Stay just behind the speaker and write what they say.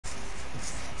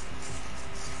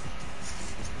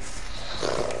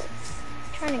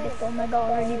Oh my god,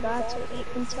 already got to 8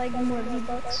 until I get more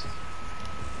V-Bucks.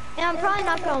 And I'm probably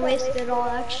not gonna waste it all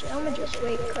actually. I'm gonna just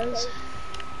wait cause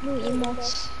new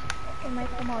emotes might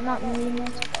come out. Not new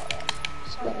emotes, but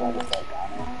some emotes.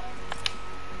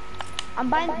 I'm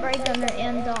buying the bright gunner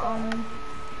and the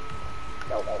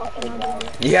fucking other.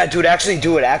 Yeah, dude, actually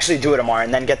do it. Actually do it, Amar,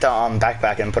 and then get the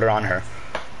backpack and put it on her.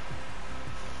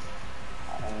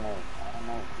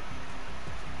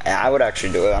 Yeah, I would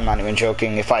actually do it. I'm not even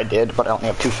joking if I did, but I only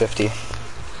have 250.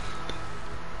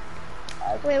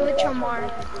 Wait, which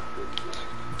Amar?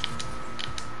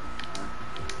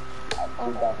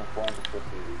 Oh.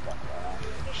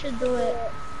 You should do it.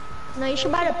 No, you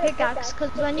should buy the pickaxe,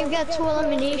 because when you get 2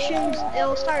 eliminations,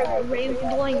 it'll start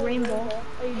glowing rainbow.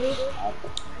 What you do?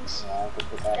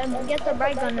 And get the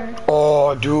bright gunner.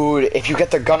 Oh, dude, if you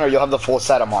get the gunner, you'll have the full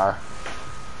set, Amar.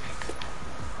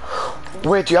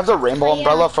 Wait, do you have the rainbow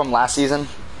umbrella from last season?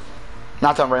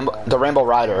 Not the rainbow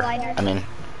rider. I mean.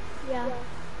 Yeah.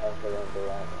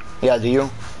 Yeah, do you?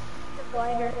 The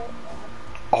glider.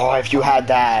 Oh, if you had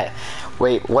that.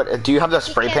 Wait, what? Do you have the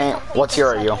spray paint? What tier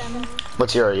are you? What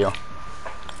tier are you?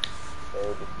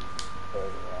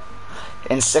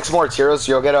 In 6 more tiers,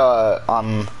 you'll get a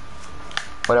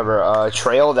whatever, a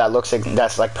trail that looks like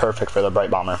that's like perfect for the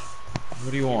bright bomber. What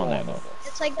do you want then?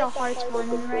 It's like the hearts one,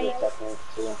 right?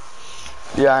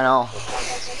 Yeah, I know.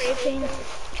 Spray paint.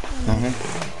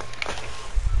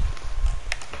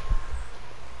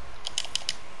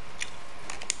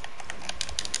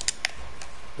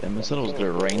 Damn, I said it was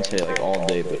gonna rain today like all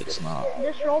day, but it's not.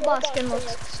 This robot skin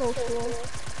looks so cool.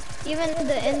 Even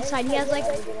the inside, he has like,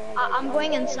 I'm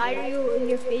going inside of you in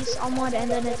your face somewhat,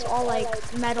 and then it's all like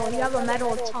metal. You have a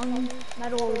metal tongue,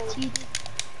 metal teeth.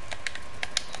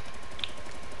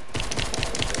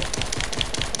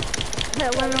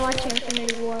 When we're watching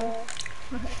Infinity War.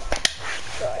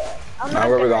 I'm not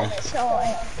where we going? So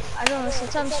I don't know,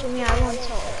 since I'm streaming, I won't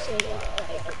say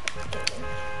like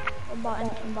about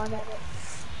anything about it.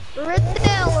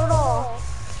 Riddle at all.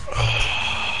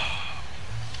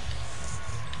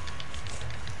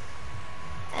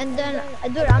 And then,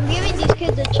 dude, I'm giving these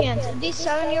kids a chance. If these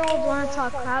 7-year-olds want to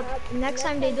talk crap, next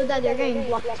time they do that, they're getting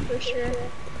blocked for sure.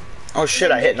 Oh shit,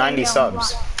 I hit 90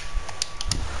 subs.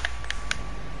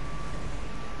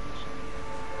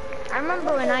 I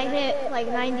remember when I hit like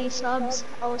 90 subs,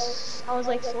 I was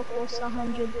like so close to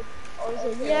 100. I was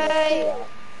like, yay!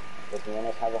 Does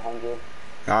Manus have 100?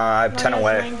 I have 10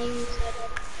 away. 90,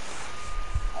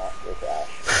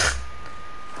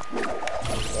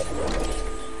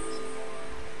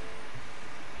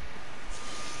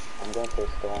 I'm going to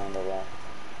store on the left.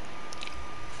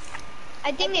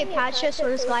 I think they patched it so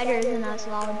this glider isn't as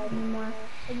loud anymore.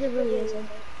 It really isn't.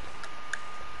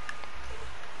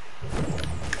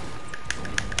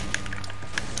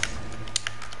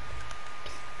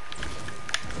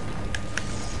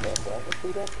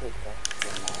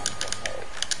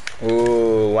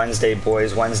 Ooh, Wednesday,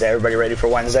 boys. Wednesday. Everybody ready for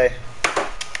Wednesday?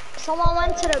 Someone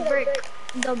went to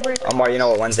the brick. Omar, you know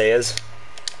what Wednesday is?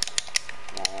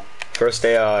 First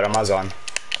day of Ramazan.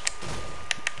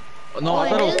 No, I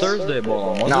thought it was Thursday,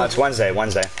 bro. No, it's Wednesday.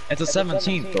 It's the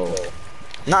 17th, though.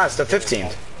 No, it's the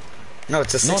 15th. No,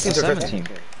 it's the 16th or 15th.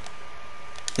 17th.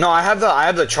 No, I have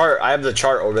the chart. I have the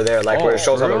chart over there, like where it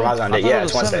shows up the Ramazan date. Yeah,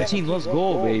 it's Wednesday. 17th. Let's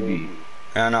go, baby.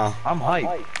 I know. I'm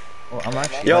hyped. Well, I'm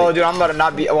actually. Yo, hyped. dude, I'm about to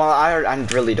not be. Well, I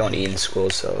really don't eat in school,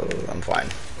 so I'm fine.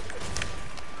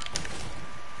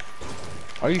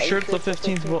 Are you sure it's the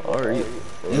 15th? Or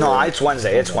No, it's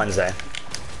Wednesday. It's Wednesday.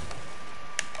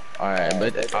 Alright,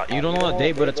 but you don't know the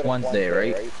date, but it's Wednesday,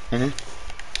 right?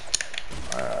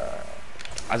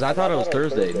 As I thought it was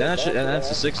Thursday. Then that's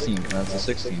the 16th. That's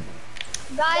the 16th.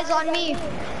 Guys, on me.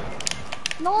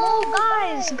 No,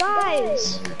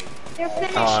 guys. They're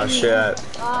finishing. Oh shit.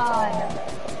 God.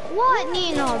 What,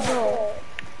 Nina, bro?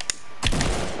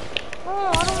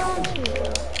 Oh, I don't want to.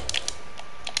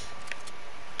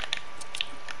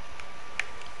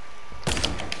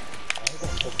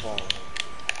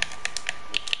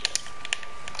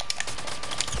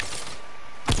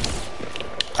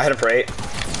 I hit him for 8.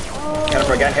 Oh.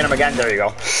 Hit him again, there you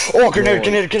go. Oh, grenade,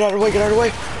 get out of the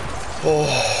way. Oh.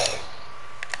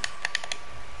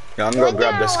 Yeah, I'm gonna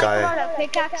grab this guy. The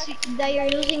pickaxe that you're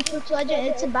using to legend,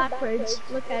 it's backwards.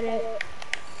 Look at it.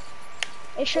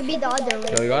 It should be the other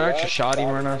way. Yo, you got an extra shotty,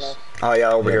 Marnas? Oh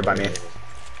yeah, over here by me.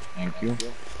 Thank you.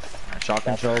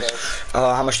 Shotgun shells?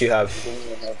 How much do you have?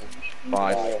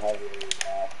 5.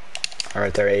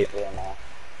 Alright, they're 8.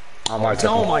 Oh my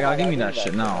god, give me that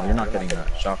shit. No, you're not getting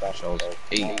that. Shotgun shells.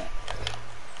 8.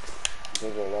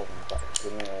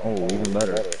 Oh, even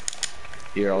better.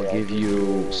 Here, I'll give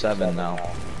you 7 now.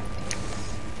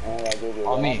 And I gave you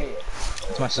On me.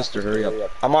 It's my sister, hurry up.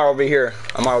 Amar over here.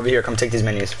 Amar over here. Come take these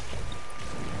minis.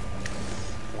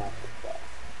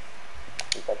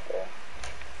 He's up there.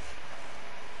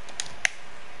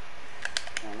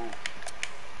 Oh, nice.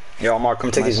 Yo, Amar,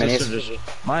 come take these minis.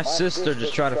 My sister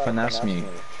just tried to finesse me.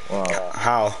 Wow.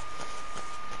 How?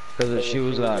 Because she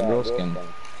was girl skin.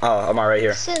 Oh, Amar right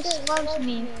here. Sis loves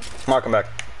me. Amar, come back.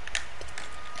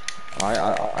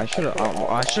 I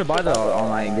should buy the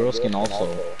online girl skin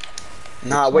also.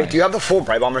 Nah, wait, do you have the full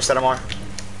Bright Bomber set, Amar?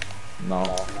 No.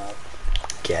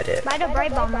 Get it. Buy the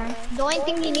Bright Bomber. The only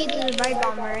thing he needs is a Bright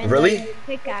Bomber and Really? the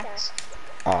pickaxe.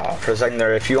 Aw, for a second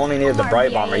there, if you only needed the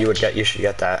Bright Bomber, you should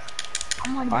get that.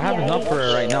 I have enough for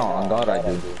it right now. On God, I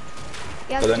do.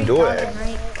 Well, then do it.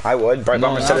 Right? I would. Bright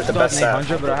Bomber set is the best set.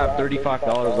 But I have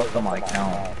 $35 left on my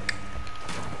account.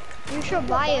 You should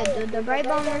buy it, dude. The Bright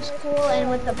Bomber's cool, and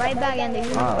with the Bright Bag and the I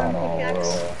unicorn don't know,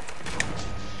 pickaxe. bro.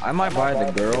 I might buy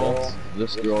the girl.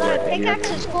 This girl The right here. pickaxe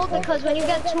is cool because when you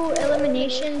get 2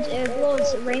 eliminations, it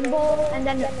glows rainbow, and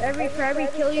then for every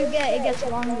kill you get, it gets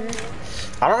longer.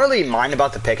 I don't really mind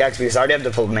about the pickaxe because I already have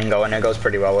the flamingo and it goes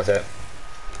pretty well with it.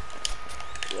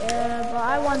 Yeah, but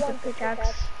I want the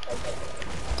pickaxe.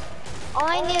 All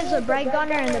I need is a bright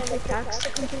gunner and the pickaxe to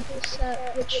complete this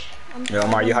set, which I'm Yo,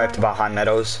 Omar, you hyped about High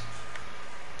Meadows?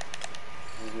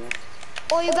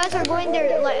 Oh, you guys are going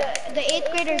there, like, the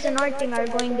 8th graders in our thing are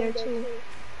going there too.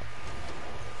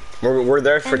 We're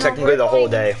there for And, technically we're the whole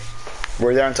going- day.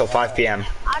 We're there until 5 p.m.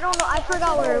 I don't know, I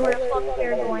forgot where the fuck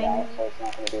they're going. So it's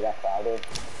not going to be that crowded.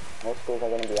 Most schools are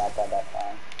going to be out by that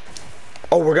time.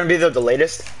 Oh, we're gonna be there the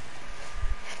latest?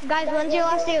 Guys, when's your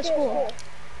last day of school?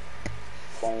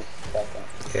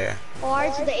 22nd. Yeah. Oh,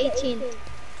 ours is the 18th.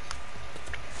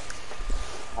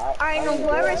 Alright, no,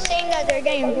 whoever's saying that they're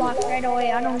getting blocked right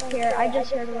away, I don't care. I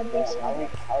just heard what they said. How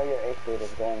are your 8th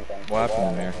graders going then? What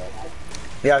happened there?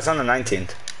 Yeah, it's on the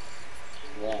 19th.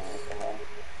 Yeah, what the hell?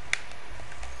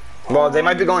 Well, they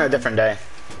might be going a different day.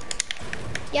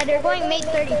 Yeah, they're going May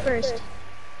 31st.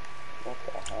 What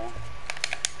the hell?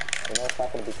 You know it's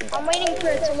not going to be too I'm waiting for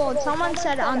it to load. Someone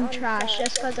said I'm trash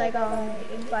just because I got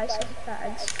eliminated by some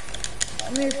pads.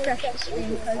 Let me refresh the screen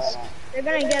because they're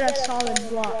gonna get a solid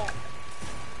block.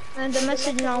 And the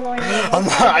message not going.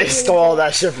 I stole all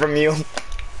that shit from you.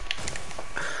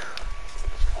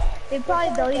 They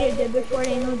probably deleted it before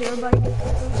they knew they were about to get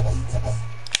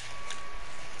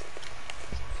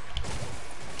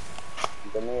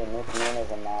the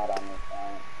Mirna's a mod on this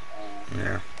phone.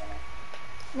 Yeah.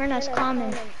 Myrna's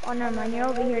comment. Oh, never mind. You're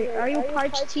over here. Are you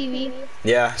Parch TV?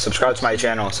 Yeah, subscribe to my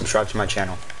channel. Subscribe to my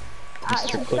channel.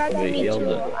 Subscribe to me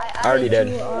too. I already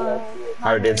did. I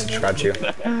already did subscribe to you.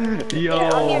 Yo.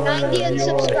 I'm your 90th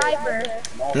subscriber.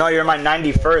 No, you're my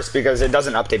 91st because it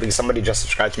doesn't update because somebody just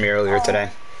subscribed to me earlier today.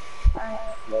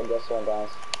 Well, guess what, guys?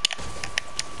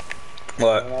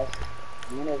 What?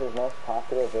 Mirna's most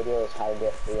popular video is how to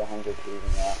get 300 views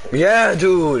in your office. Yeah,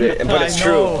 dude. But it's I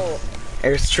true. know.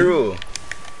 It's true.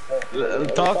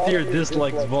 Talk to your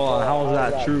dislikes, Vaughn. How is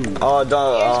that true? Oh,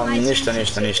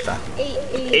 nishta.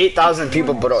 8,000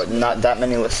 people, but not that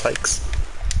many likes.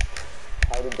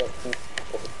 How to get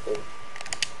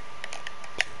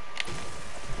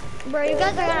Bro, you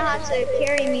guys are gonna have to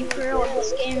carry me for real with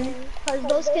this game. Because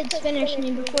those kids finished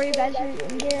me before you guys were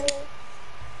even there.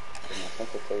 My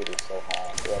sensitivity is so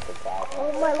high. You have to die.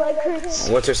 Oh, my leg hurts.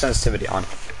 What's your sensitivity on?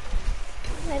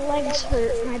 My legs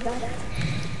hurt. My bad.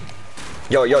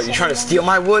 Yo, you trying to steal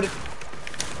my wood?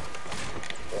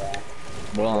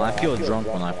 Well, I feel drunk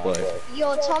when I play.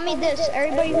 Yo, tell me this.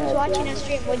 Everybody who's watching this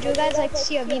stream, would you guys like to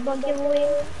see a V-Bug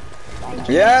giveaway?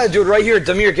 Yeah, dude, right here.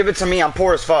 Damir, give it to me. I'm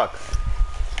poor as fuck.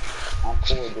 I'm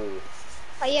cool, dude.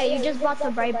 Oh yeah, you just bought the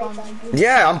Bright Bomb.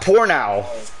 Yeah, I'm poor now.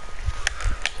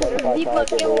 The V-Bug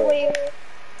giveaway.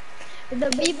 The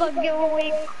V-Bug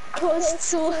giveaway goes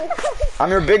to... I'm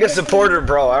your biggest supporter,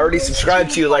 bro. I already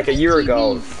subscribed to you like a year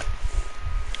ago.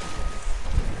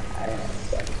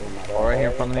 Oh, right here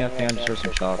in front of me, I think I just heard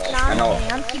some shots. Nah, I know.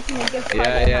 I'm keeping a gift card.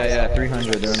 Yeah,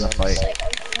 300, they're in the fight.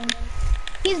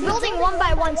 He's building 1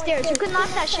 by 1 stairs. You could knock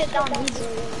that shit down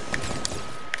easily.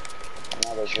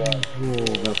 Now there's what?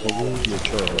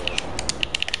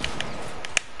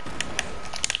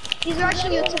 He's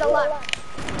rushing you to the left.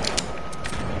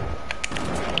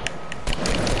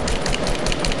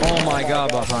 Oh my god,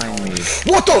 behind me.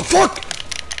 What the fuck?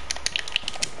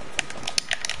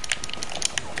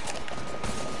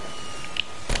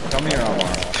 Come here,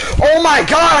 Omar. Oh my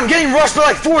god, I'm getting rushed by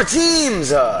like 4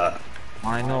 teams. I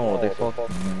know, they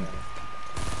fucking...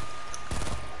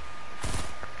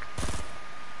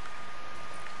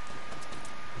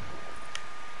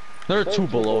 There are 2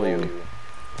 below you.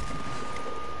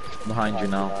 Behind you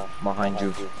now. Behind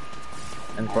you.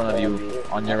 In front of you.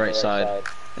 On your right side.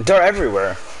 They're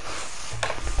everywhere.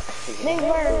 They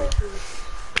were.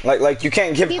 Like you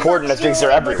can't give coordinates because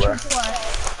they're everywhere.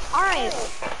 Alright.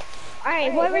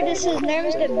 Alright, whoever this is,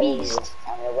 Nerms the Beast.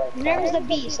 Nerms the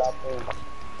Beast.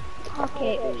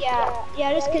 Okay,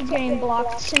 yeah, this kid's getting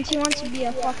blocked since he wants to be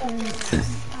a fucking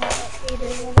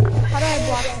hater. How do I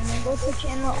block him? Go to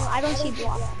channel. I don't see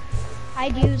block.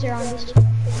 Hide user on this channel.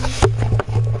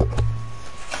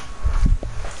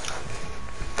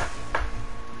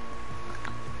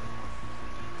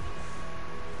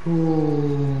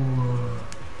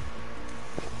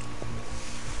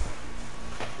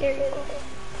 There you go.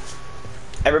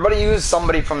 Everybody use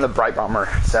somebody from the Bright Bomber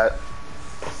set.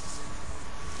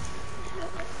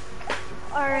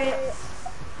 Alright.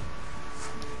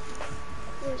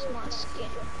 Where's my skin?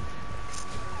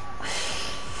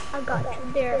 I got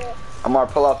you there. I'm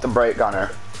gonna pull out the Bright Gunner.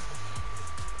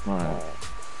 Alright.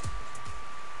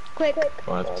 Quick.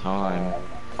 I have time.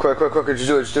 Quick, just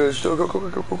do it,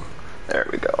 go. There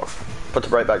we go. Put the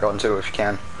Bright back on too if you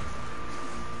can.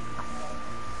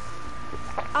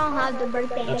 I don't have the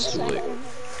birthday That's too late.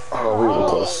 Oh, we were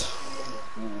close.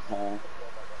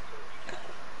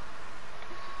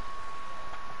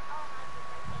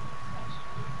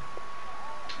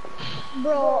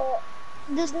 Bro,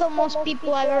 this is the most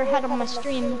people I've ever had on my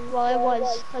stream. Well, it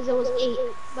was, because it was 8,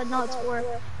 but now it's 4.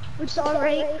 Which is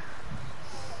alright.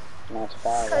 No, it's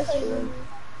 5. It's actually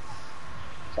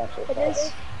 5. It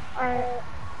is? Alright.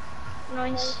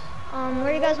 Nice. Where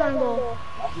do you guys want to go?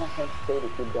 I'm not going to say to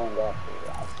keep going up.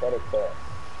 I set it to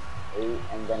 8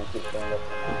 and then it keeps going up to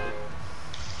 9.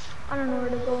 I don't know where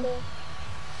to go.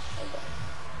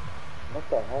 What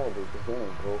the hell, dude? This game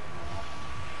is broken.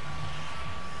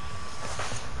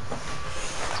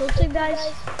 Tilted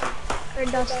guys? Or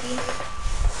Dusty?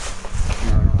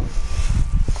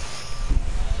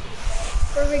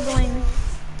 Where are we going?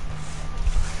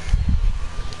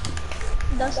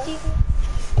 Dusty?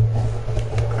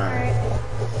 Alright.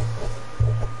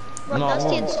 Bro, No,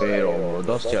 Dusty I'm and Fatal, bro.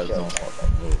 Dusty has no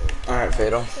fucking move. Alright,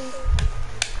 Fatal.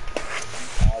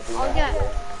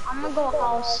 I'm gonna go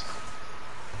house.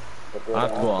 I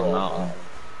have to go on mountain.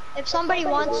 If somebody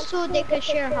wants to, they could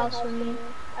share a house with me.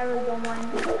 I really don't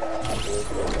mind.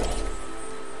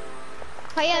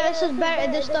 But yeah, this is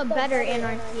better. This is the better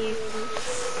anarchy.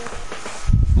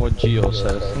 What Geo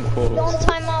says. Don't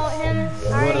time out him.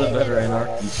 What is better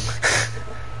anarchy?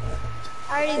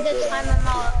 I already did time him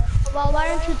out. Well, why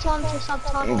don't you tell him to stop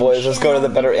talking? Boys, let's go to the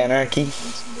better anarchy.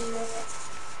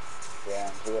 Yeah,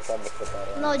 we have to put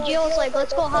that in. No, Gio's like,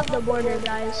 let's go hop the border,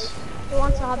 guys. He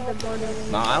wants to hop the border.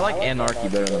 Nah, I like anarchy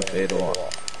better than Fatal.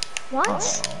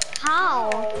 What? How?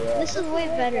 This is way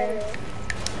better.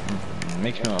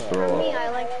 Makes me want to For throw me, up. I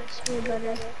like this way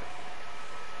better.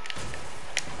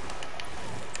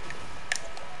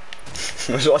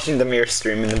 I was watching the mirror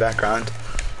stream in the background.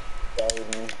 Why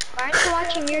aren't you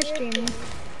watching your stream?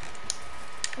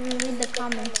 Let me read the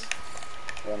comments.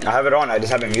 I have it on, I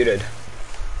just have it muted.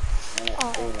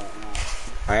 Oh.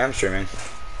 I am streaming.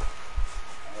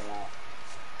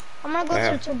 I'm gonna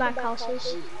go to 2 back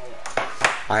houses.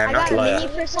 I am I not got a lying. mini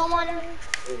for someone.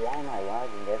 Why am I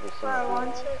lagging every Or I single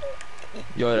want time? it.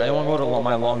 Yo, anyone go to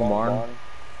my long barn?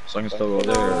 So I can still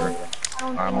go there? Or... I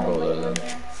don't I'm think gonna go I'll there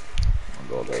then. I'll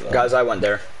go there then. Guys, I went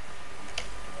there.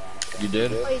 You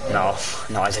did? Oh, you did.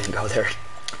 No, I didn't go there.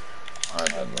 Alright,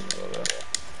 then let me go there.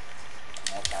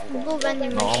 Blue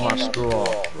vending No, I'm not machine. screw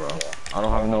off, bro. I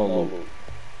don't have no loot.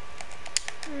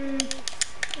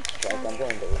 Like, I'm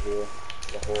going over here.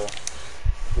 The hole.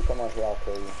 If you come over here, I'll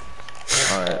kill you.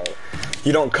 Alright.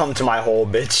 You don't come to my hole,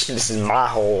 bitch. This is my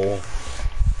hole.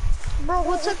 Bro,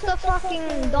 who took the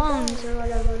fucking dongs or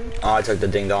whatever? Oh, I took the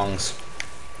ding dongs.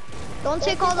 Don't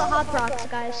take all the hot rocks,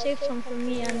 guys. Save some for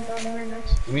me and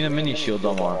Ernest. Give me the mini shield,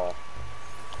 Omar.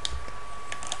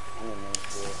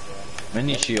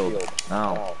 Mini shield.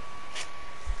 Now.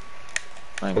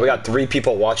 Thank We you. got 3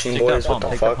 people watching, Take boys. that What pump, the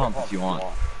take that fuck? pump if you want.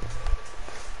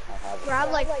 Bro, I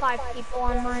have like 5 people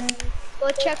on mine. Go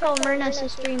check out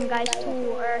Ernest's stream, guys,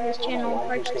 too, or his channel,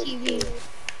 Parched TV.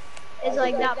 It's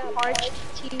like that Parched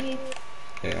TV.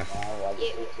 Yeah.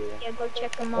 Yeah, go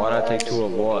check him out. Why'd I take 2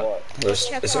 of what? There's,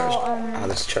 Check is there, out, oh,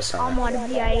 there's a chest on there. Almar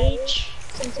BIH,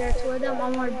 since there are 2 of them.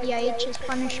 Almar BIH is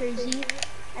Punisher Z,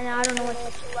 and I don't know what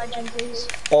the 2 legends is.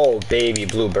 Oh, baby,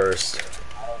 blue burst.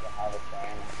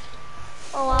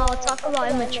 Oh wow, talk about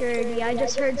immaturity. I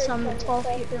just heard some 12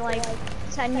 year, like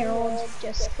 10-year-olds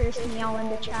just curse me out in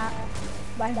the chat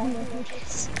by the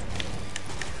languages.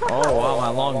 Oh wow, my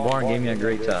long barn gave me a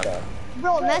great tap.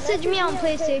 Bro, message me on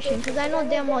PlayStation, because I know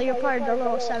damn well you're part of the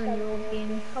little 7-year-old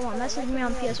game. Come on, message me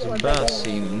on PS4. Best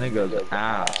team, nigga's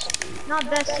ass. Not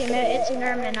best team, it's an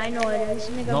airman, I know it is.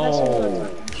 Nigga, best team's No.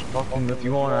 not fucking shit. Fucking if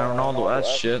you want Ronaldo, that's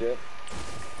shit.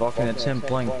 Fucking it's him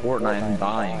playing Fortnite and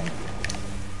dying.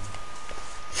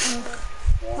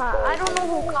 I don't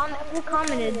know who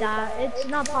commented that. It's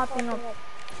not popping up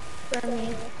for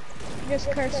me.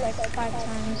 Just cursed like 5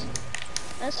 times.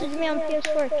 Message me on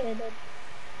PS4, kid.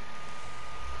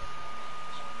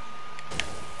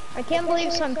 I can't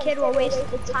believe some kid will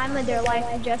waste the time of their life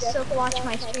just to watch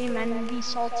my stream and be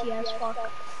salty as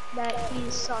fuck that he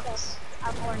sucks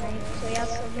at Fortnite. So he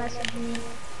has to message me.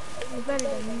 He's better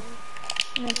than me.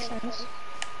 Makes sense.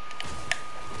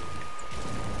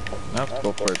 I have to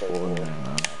go play Fortnite,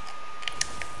 man.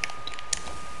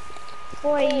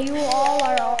 Boy, you all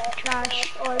are all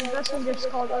trash. Or this one just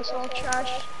called us all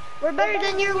trash. We're better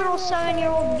than your little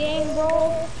 7-year-old game,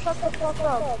 bro. Shut the fuck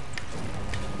up.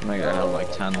 Nigga, I had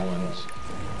like 10 wins.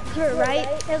 You're right.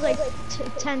 He has like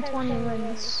 10, 20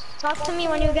 wins. Talk to me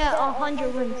when you get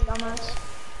 100 wins, dumbass.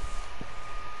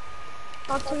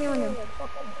 Talk to me when you're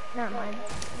fucking... Never mind.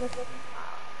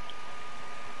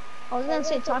 I was gonna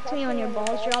say talk to me when your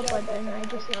balls drop, but then I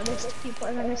just noticed people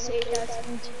are gonna say that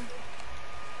to me too.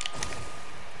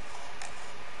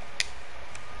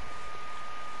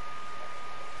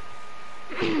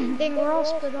 Dang, we're all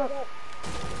split up.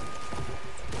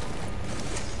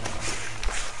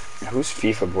 Who's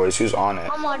FIFA boys? Who's on it?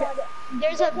 Come on,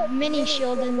 there's a mini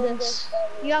shield in this.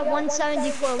 You got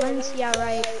 174 wins? Yeah,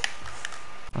 right.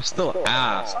 I'm still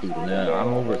ass, dude. Yeah,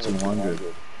 I'm over 200.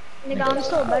 Nigga, I'm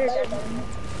still better than him.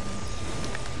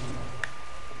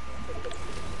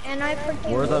 And I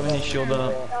freaking... Where's that mini shield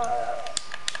at?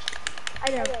 I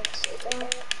don't say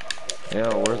that.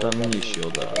 Yeah, where's that mini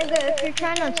shield at? Nigga, if you're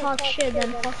trying to talk shit,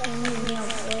 then fucking leave me up,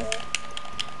 bro.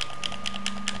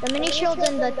 The mini shield's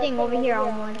in the thing over here,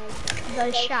 Almond.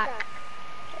 The shack.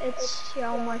 It's here,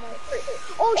 Almond.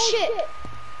 Oh shit!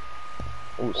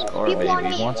 Oh, Scar, People on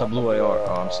baby. me. Wants a blue AR.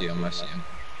 Oh, I see him.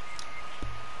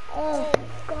 Oh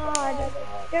god.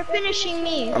 They're finishing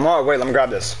me. I'm on. Wait, let me grab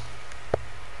this.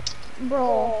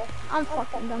 Bro, I'm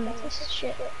fucking done with this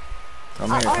shit.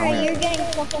 Come here, Alright, you're getting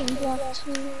fucking blocked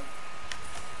too.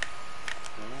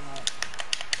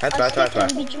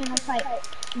 Pass. Between a fight.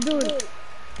 Dude,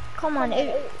 come on.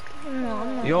 No,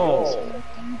 I'm not. Yo,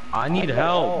 I need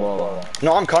help, bro.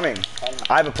 No, I'm coming.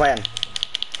 I have a plan.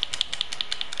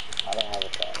 I don't have a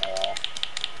plan at all.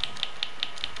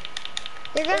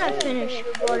 They're gonna finish you,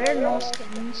 bro. They're no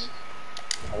skins.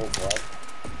 I was what?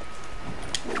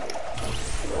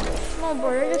 No,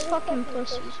 bro. They're just fucking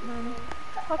pussies, man.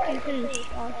 Fucking finish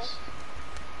us.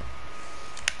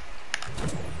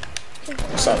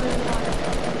 What's up?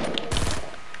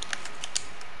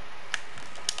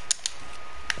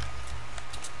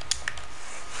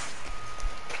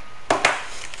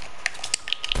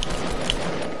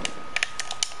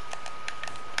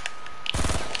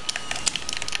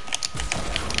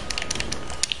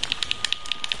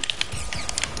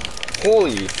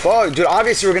 Holy fuck, dude,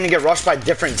 obviously we're gonna get rushed by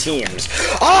different teams.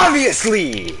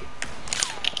 Obviously!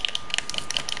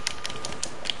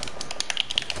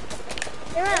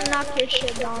 They're gonna knock your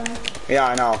shit down. Yeah,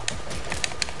 I know.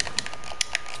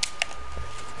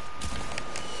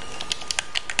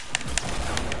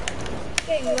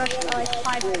 Getting rushed by like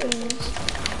 5 teams.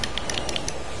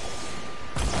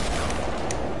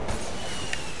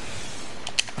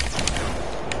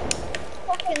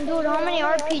 Fucking dude, how many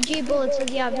RPG bullets does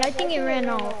he have? I think he ran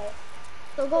out.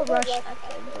 So go rush that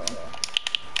kid, bro.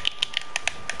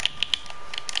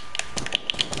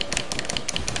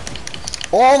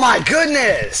 Oh my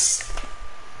goodness!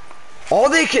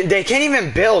 They can't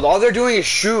even build. All they're doing is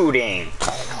shooting.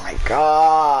 Oh my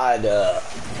god.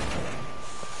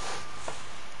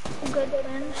 Good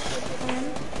plan, good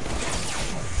plan.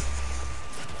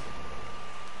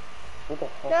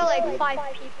 There are like 5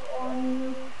 people on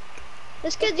you.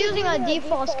 This kid's using a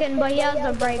default skin, but he has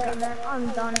the bright gunner. I'm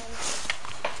done.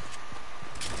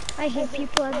 I hate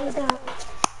people that do that.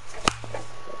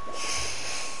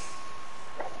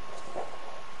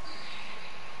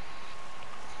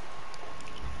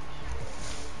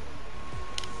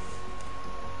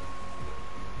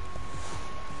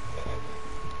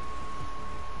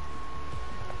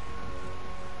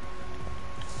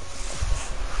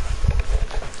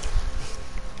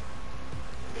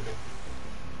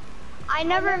 I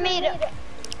never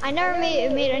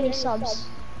made any subs.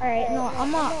 Alright, no,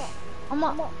 I'm up.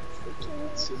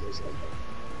 Let's see this kid.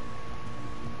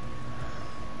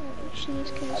 Actually,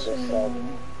 this kid is so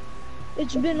annoying.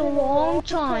 It's been a long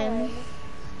time.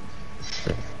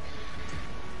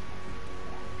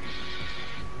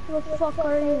 Who the fuck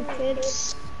are you,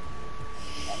 kids?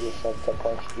 I just said to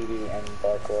punch Speedy and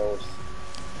Dark Rose.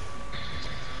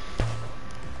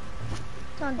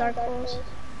 It's not Dark Rose.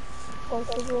 Gold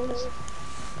Rose.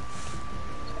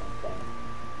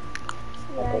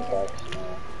 I Yeah, put yeah. Dark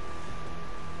Snow.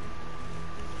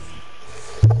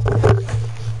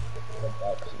 Put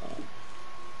Dark Snow.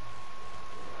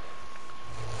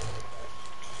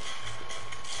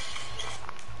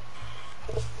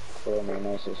 For my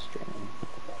nicest stream.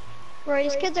 Bro,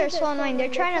 these kids are so annoying. They're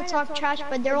trying to talk trash,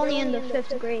 but they're only in the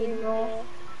 5th grade, bro.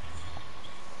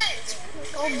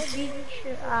 Go beat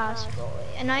your ass, bro.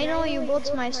 And I know you go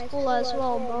to my school as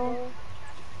well, bro.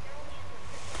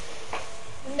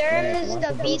 And there is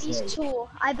the beaties too.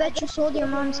 I bet you sold your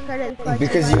mom's credit card.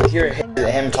 Because you hear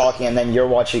him talking and then you're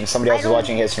watching, somebody else is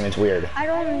watching his stream, it's weird. I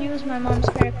don't use my mom's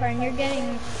credit card and you're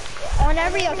getting on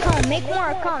every account. Make more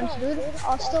accounts, dude.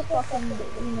 I'll still fucking,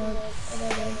 you know,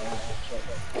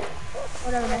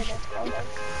 whatever that shit's called.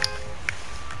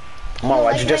 Amar,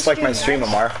 why'd you dislike my stream, guys?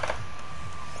 Amar?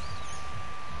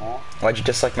 Huh? Why'd you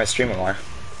dislike my stream, Amar?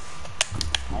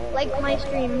 Like my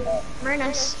stream.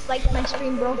 Mernas, like my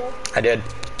stream, bro. I did.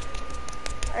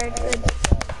 Alright, good.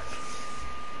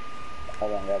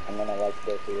 Hold on, guys. I'm gonna like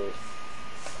this here.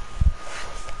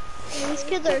 These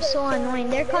kids are so annoying.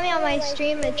 They're coming on my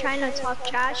stream and trying to talk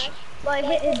trash, but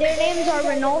their names are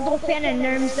Ronaldo Fan and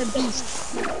Nerms the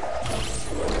Beast.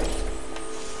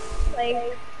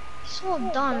 Like, so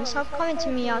dumb. Stop coming to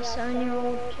me, y'all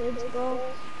 7-year-old kids, bro.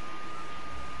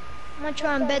 I'm gonna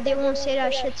try and bet they won't say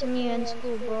that shit to me in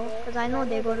school, bro. Cause I know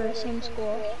they go to the same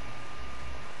school.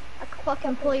 I could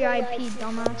fucking pull your IP,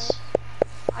 dumbass.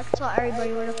 I could tell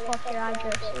everybody where the fuck your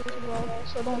address is, bro.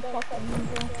 So don't fuck with me,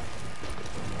 bro.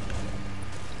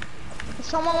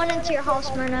 Someone went into your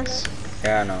house, Mernas.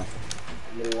 Yeah, I know.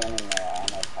 Somebody went in on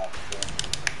my house too.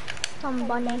 Some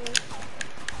bunny.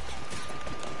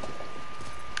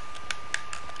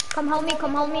 Come help me,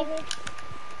 come help me.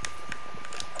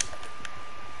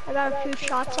 I got a few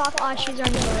shots off. Ah, she's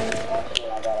on the way.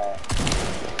 I gotta...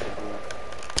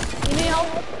 You need help?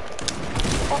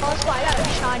 Oh, that's why I got a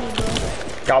shotty, bro.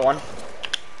 Got one.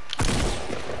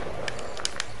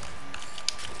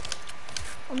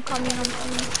 I'm coming, I'm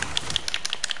coming.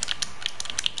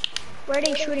 Where are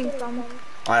they shooting from?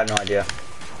 I have no idea.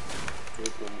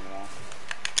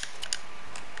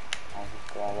 I'll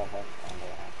just grab a head on the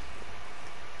ass.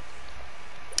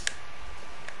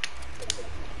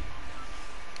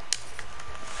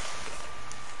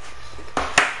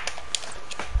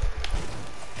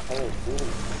 Hey,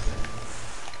 dude.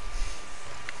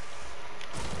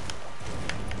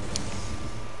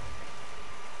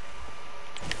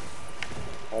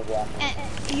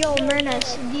 Yo, Mernas,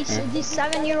 these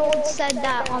 7-year-olds said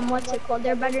that what's it called?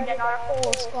 They're better than our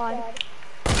whole squad.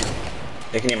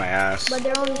 They can eat my ass. But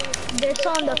they're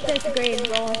still in the 5th grade,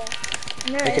 bro.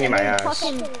 And They can eat my ass.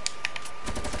 Fucking...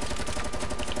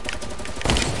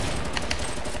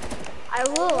 I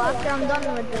will after I'm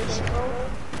done with this, bro.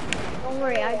 Don't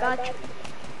worry, I got you.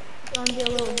 Don't be a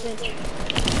little bitch.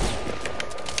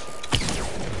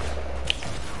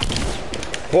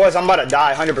 Boys, I'm about to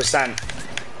die, 100%.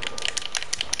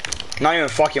 Not even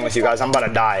fucking with you guys, I'm about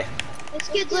to die. This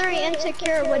kid's literally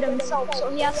insecure with himself,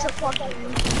 so he has to fucking...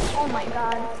 Oh my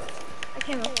god. I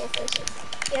can't even focus.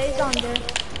 Yeah, he's on there.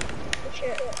 For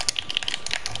sure.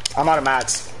 I'm out of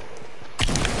mats.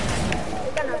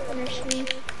 They're gonna finish me.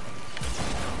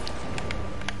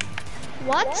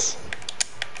 What?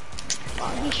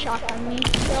 Oh, he shot on me.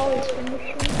 They always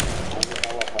finish me.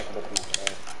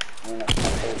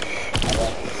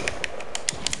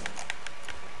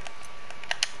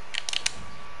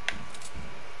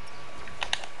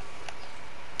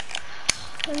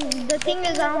 The thing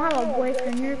is, I don't have a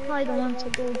boyfriend. You're probably the one to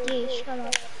go gay. Shut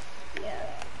up. Yeah.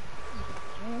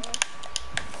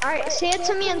 Alright, say it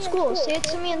to me in school. Say it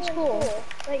to me in school.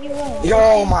 But you won't.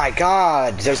 Yo, my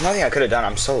god. There's nothing I could have done.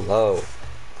 I'm so low.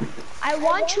 I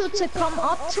want you to come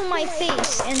up to my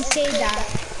face and say that.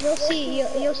 You'll see.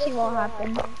 You'll see what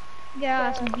happens. Get your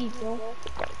ass beat, bro.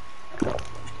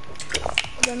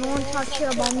 Then no one talks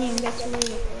shit about me and gets away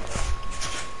with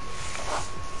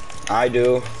it. I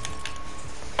do.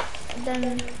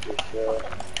 Then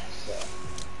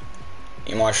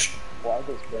You must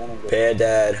pay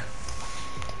dad.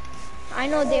 I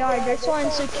know they are. They're so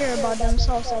insecure about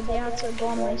themselves that they have to go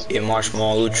on my stream. You must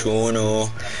maluchuno.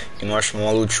 You must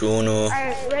maluchuno.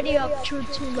 Alright, ready up. True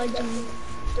 2 Legend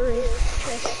 3.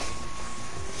 Cheers.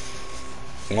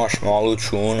 You must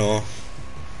maluchuno.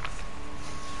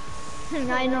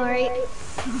 I know, right?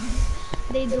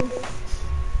 They do.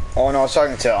 Oh no, I was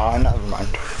talking to, never mind.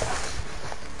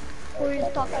 who are you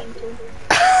talking to?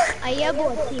 Yeah,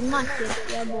 bro, team market.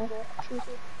 Yeah, bro.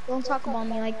 Don't talk about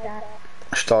me like that.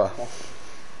 Что?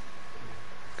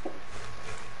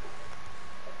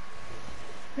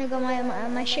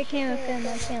 Nigga, my shit can't even fit in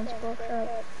my pants, bro. Shut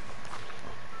up.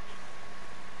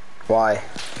 Why?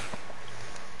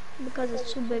 Because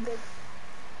it's too big.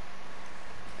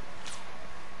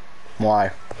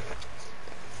 Why?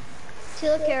 See,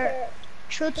 look here.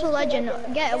 True to legend.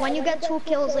 When you get 2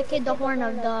 kills, like hit the horn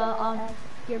of the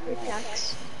your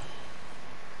pickaxe.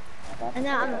 And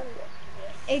then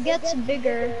it gets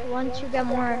bigger once you get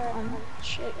more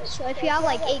shit. So if you have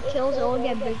like 8 kills, it will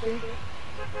get bigger.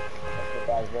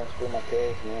 Guys, don't steal my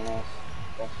kills, man.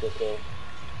 Don't steal kills.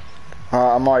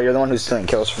 Amar, you're the one who's stealing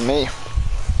kills from me.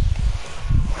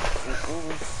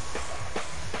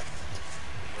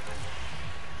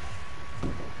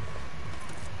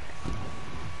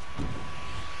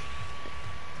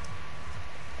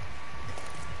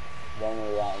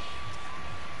 Lonely Lodge.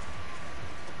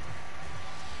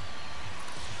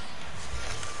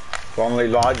 Lonely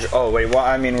Lodge? Oh, wait, what?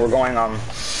 I mean, we're going,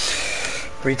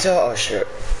 retail? Oh, shit.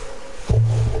 No,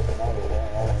 we're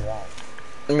going Lonely Lodge.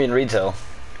 I mean, retail.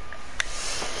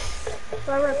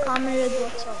 Whoever commented,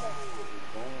 what's up?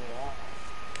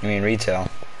 You mean retail?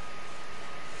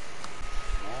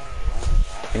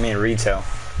 You mean retail?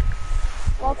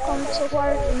 Welcome to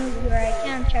our where I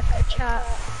can check the chat.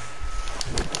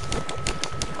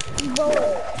 Bro,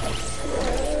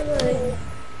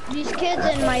 these kids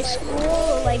in my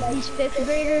school, like these 5th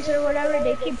graders or whatever,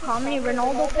 they keep calling me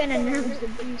Ronaldo fan and Nerves the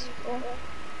Beast, bro.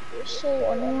 They're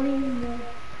so annoying, bro.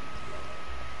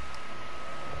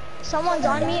 Someone's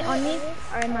on me.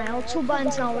 Alright, my L2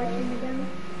 button's not working again.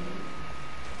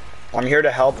 I'm here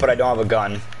to help, but I don't have a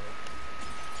gun.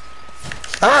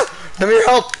 Ah! Give me your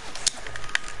help!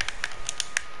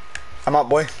 I'm up,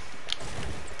 boy.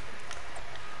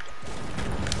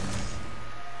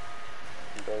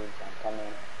 I'm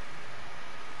coming.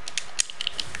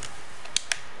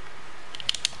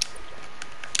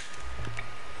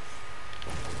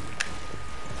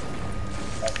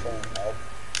 That's going to help.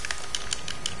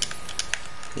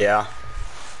 Yeah.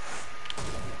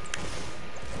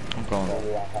 I'm going.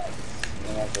 Lonely Lodge.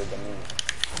 You know, for the me.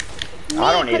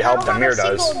 I don't need help, Amir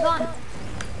does.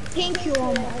 Thank you,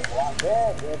 Omar.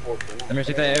 Let me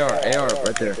take that AR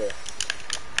right there.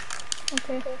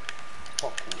 Okay.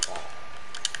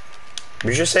 Did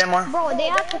you just say more? Bro, they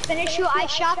have to finish you. I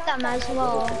shot them as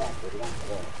well.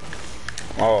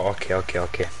 Oh,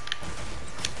 okay.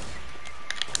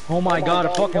 Oh my god,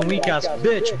 a fucking weak ass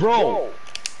bitch, bro.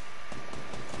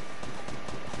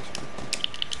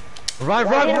 Revive.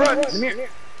 Come here.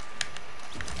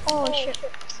 Oh shit.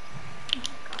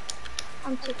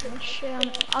 I'm taking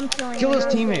shit. I'm killing Kill his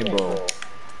him. teammate, bro.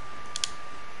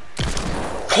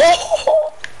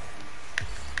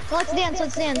 Let's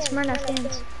dance. Myrna,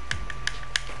 dance.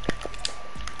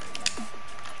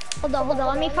 Hold on.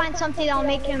 Let me find something that'll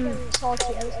make him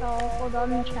salty as hell. Hold on,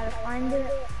 let me try to find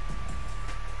it.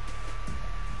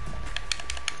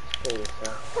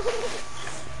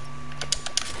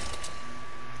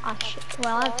 Ah shit.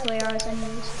 Well, I have 2 ARs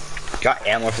anyways. Got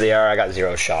ammo for the AR, I got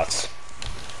 0 shots.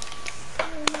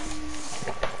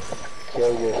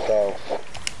 Kill yourself.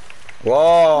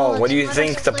 Whoa, Well, what do you let's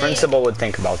think the play. principal would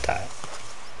think about that?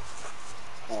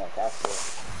 Oh, that's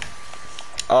it.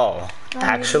 Oh,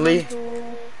 actually?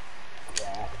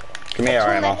 Yeah. Give me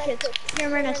AR ammo. Here,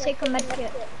 Myrna, take a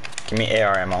medkit. Give me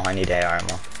AR ammo, I need AR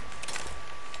ammo.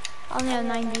 I only have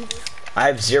 90. I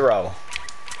have 0.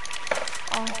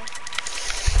 Oh.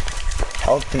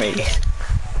 Help me.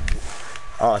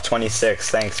 Oh, 26,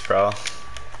 thanks, bro.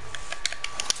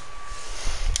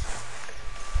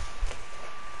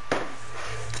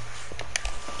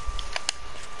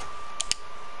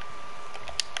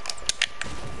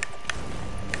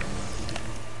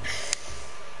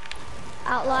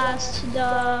 At last,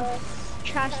 the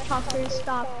trash talkers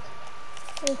stopped.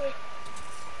 Oh.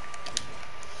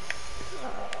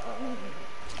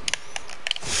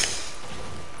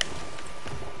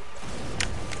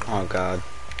 Oh god.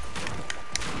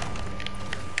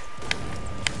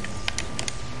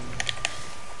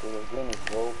 Dude, this game is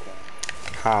broken.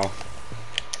 How?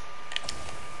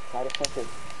 Try to set it.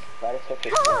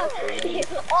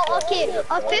 Oh, okay.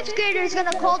 A 5th grader is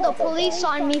gonna call the police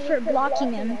on me for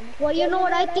blocking him. Well, you know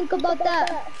what I think about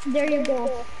that? There you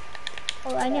go.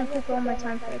 Oh, I need to click one more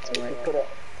time for it to work.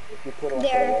 If you put it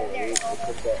There you you go.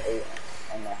 put the 8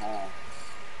 on the hand.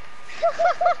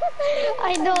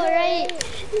 I know, right?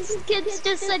 This kid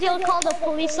just said he'll call the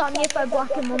police on me if I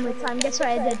block him one more time. Guess what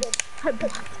I did? I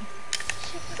blocked him.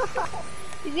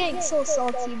 He's getting so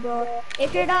salty, bro.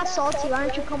 If you're that salty, why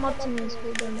don't you come up to me in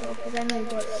school then, bro? Because I know you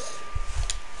got it.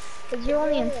 Because you're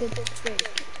only in 5th grade.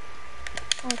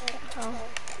 Okay, oh.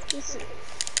 This is...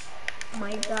 Oh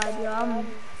my god, yo, I'm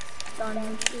done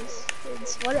with this.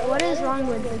 What is wrong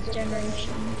with this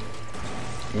generation?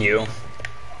 You.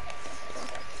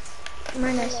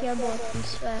 Myrna, you're both in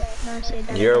sweat. Never say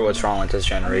that You're again. what's wrong with this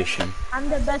generation. I'm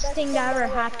the best thing that ever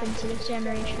happened to this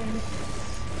generation.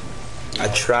 A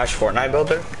trash Fortnite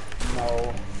builder?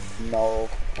 No. No.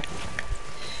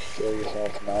 Kill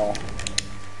yourself, no.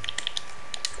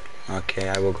 Okay,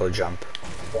 I will go jump.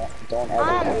 Don't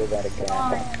ever do that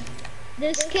again.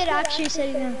 This kid actually said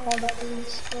he's gonna call the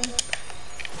police, bro.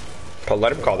 But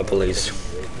let him call the police.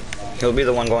 He'll be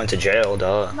the one going to jail,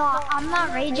 duh. No, I'm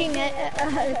not raging it,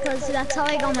 because that's how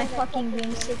I got my fucking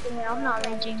game taken away. I'm not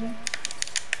raging.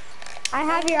 I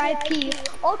have your IP.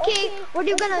 Okay, what are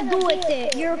you gonna do with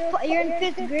it? You're in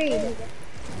 5th grade.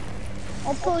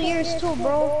 I'll pull yours too,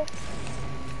 bro.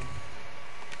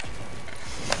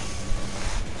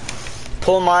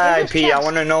 Pull my Where's his IP, I chest?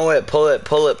 wanna know it. Pull it,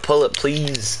 pull it, pull it,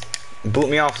 please. Boot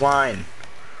me offline.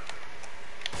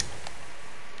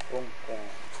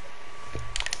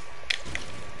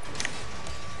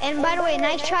 And by the way,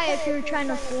 nice try if you were trying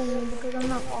to fool me, because I'm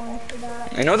not falling for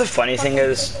that. You know the funny thing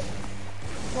is,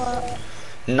 What?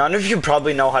 none of you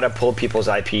probably know how to pull people's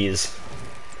IPs.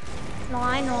 No,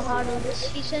 I know how to.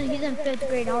 He's in 5th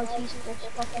grade. How is he supposed to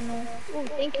fucking know? Oh,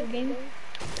 thank you, game.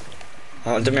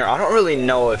 Demir, I don't really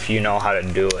know if you know how to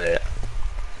do it.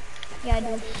 Yeah, I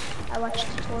do. I watch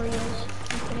tutorials.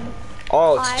 I'm kidding.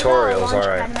 Oh, I got a tutorials, launch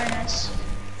alright. pad, Ernest.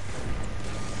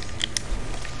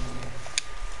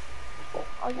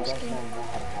 I'll just kidding.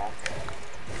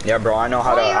 Yeah, bro, I know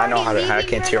how to. Oh, you're I know how to already hack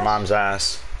leaving, into your Ernest? mom's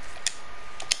ass.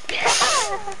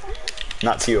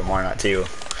 Not to you, Amar, not to you.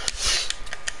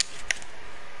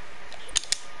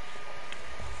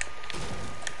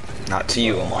 Not to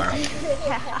you, Amar.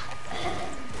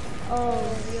 Oh,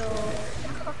 yo.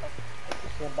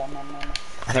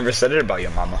 I never said it about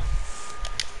your mama.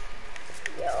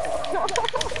 Yo.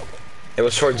 It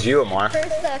was towards you, Amar.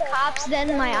 First the cops,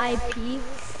 then my IP.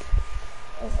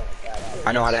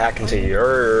 I know how to hack into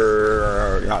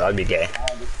your. No, that'd be gay.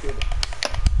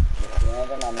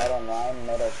 Whenever I met online,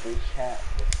 met a free chat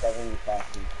with 75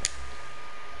 people.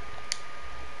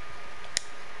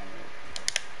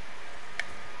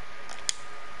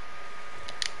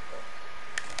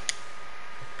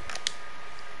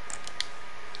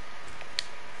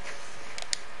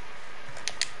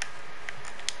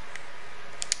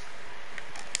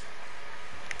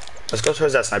 Let's go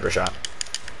towards that sniper shot.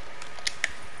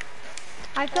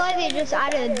 I feel like they just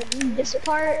added this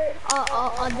part,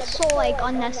 so like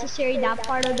unnecessary, that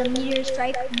part of the meteor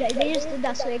strike. They just did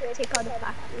that so they could take out the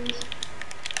factories.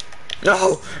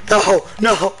 No, no,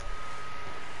 no.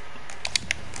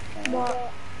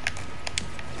 What?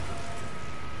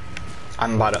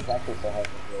 I'm about to. It's actually so hard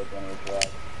to build when you drop.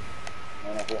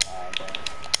 None of your high, bro.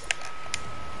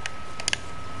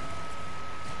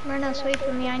 Myrna's, wait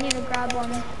for me. I need to grab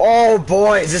one. Oh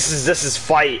boys, this is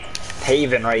fight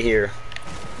haven right here.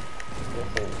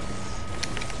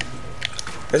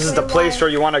 This is the place where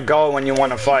you want to go when you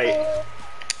want to fight.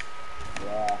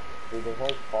 Yeah, dude, the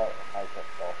whole part has a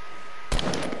fault.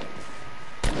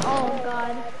 Oh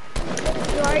god.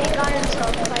 You already got into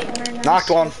a fight, Myrna. Knocked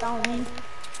one. Without me.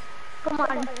 Come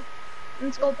on.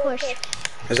 Let's go push.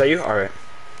 Is that you? Alright.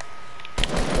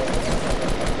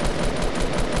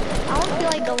 I don't feel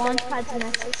like the launch pad's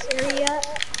necessary yet.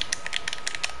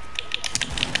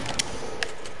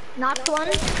 Knocked one.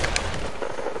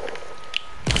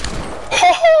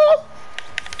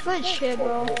 Good shit,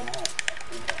 bro.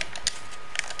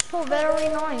 Oh, very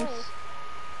nice.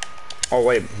 Oh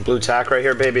wait, blue tack right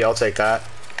here, baby. I'll take that.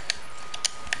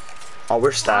 Oh, we're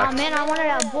Aw, stacked. man, I wanted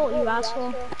that bolt, you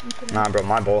asshole. Nah, bro,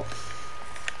 my bolt.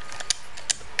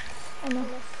 I know.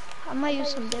 I might use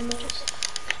some damages.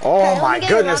 Oh Okay, let my me get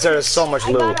goodness, your there is so much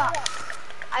rockets. loot.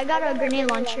 I got a grenade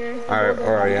launcher. Alright,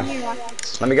 where are you? Give me your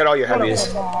rockets. Let me get all your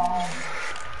heavies.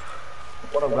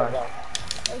 What up, guys?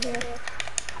 Right here.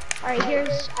 Alright,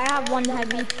 here's. I have one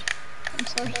heavy. I'm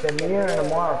sorry. Demir and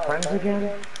Amar are friends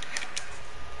again?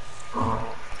 I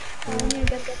need to get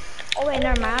the... Oh wait,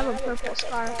 never mind. I have a purple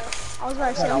scar. I was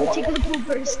about to say, I'm gonna take a blue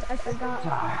burst. I forgot.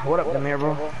 What up, Demir,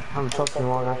 bro? I haven't talked to you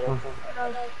in a while, actually.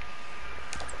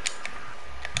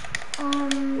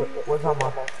 What's up,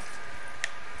 Amar?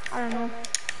 I don't know.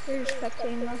 You're just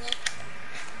spectating us.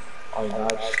 Oh,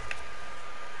 God.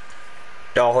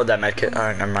 Yo, I'll hold that medkit.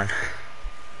 Alright, never mind.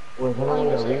 Was anyone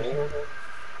gonna leave here?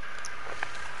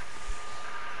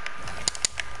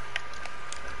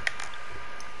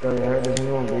 Yo, you heard there's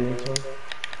anyone leaving soon?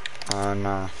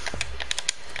 No.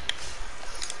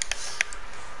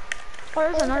 Oh,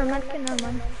 there's another medkit, never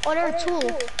mind. Oh, there are two.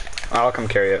 I'll come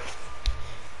carry it.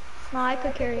 No, I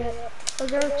could carry it. Cause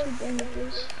there are two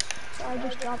bandages. So I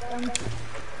just dropped them.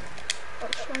 Oh,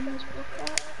 show me this book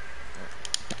at.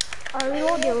 Alright,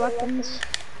 reload your weapons.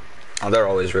 Oh, they're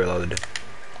always reloaded.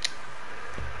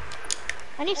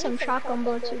 I need some shotgun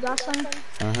bullets. You got some?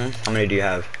 How many do you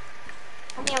have?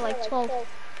 I only have like 12.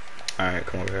 Alright,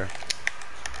 come over here.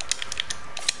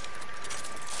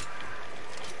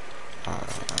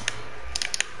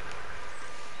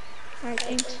 Alright,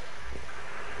 thanks.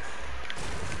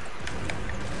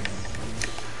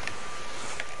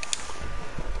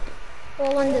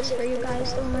 We'll win this for you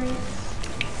guys, don't worry.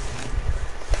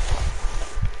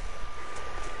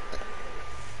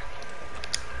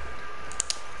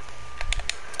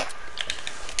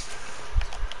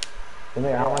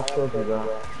 How much kills you got?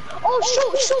 Oh,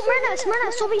 shoot,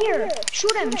 Myrnas, over here.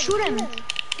 Shoot him.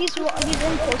 He's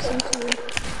impulsing to you.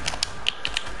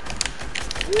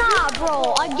 Nah,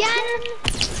 bro, again?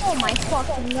 Oh my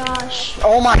fucking gosh.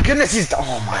 Oh my goodness,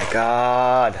 oh my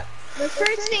god. The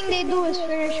first thing they do is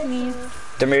finish me.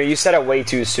 Demir, you said it way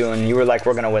too soon. You were like,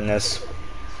 we're gonna win this.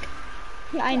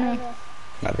 Yeah, I know.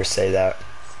 Never say that.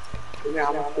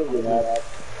 How much kills you got?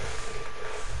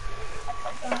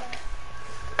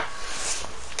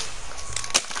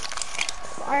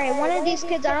 Alright, one of these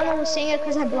kids, I don't know who's saying it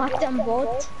because I blocked them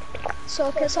both.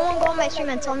 So, can someone go on my stream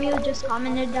and tell me who just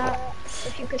commented that?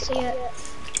 If you could see it.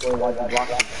 Wait, why'd you block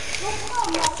them?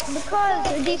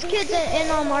 Because these kids in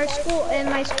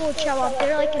my school chill up.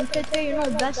 They're like in 5th grade, you know,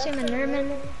 Bessim and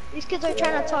Nerman. These kids are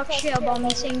trying to talk shit about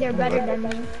me, saying they're better than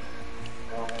me.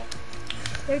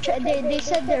 They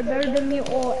said they're better than me,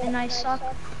 and I suck.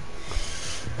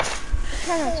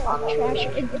 Trying to talk trash.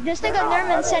 This nigga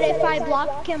Nerman said if I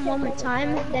block him one more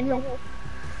time, then he'll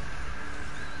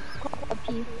call the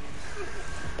P.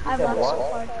 I blocked so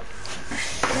hard.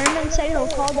 Nerman said he'll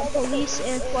call the police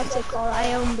if I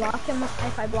unblock him,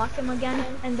 if I block him again,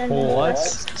 and then What?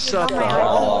 Shut the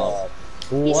hell up.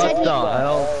 What the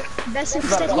hell? Bessim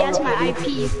said he has my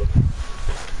IP.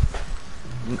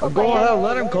 Go ahead,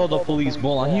 let him call the police,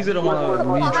 Bolan. He's gonna want to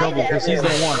be in trouble because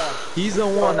he's the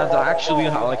one that's actually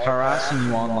like harassing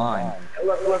you online.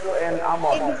 Look, and I'm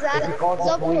on. Exactly.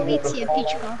 Policia,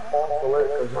 Pichka.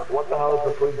 What the hell is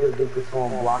the police gonna do if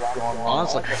someone blocks you online?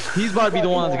 Honestly, he's about to be the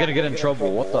one that's gonna get in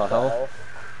trouble. What the hell?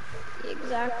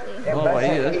 Exactly. Oh, he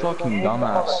is fucking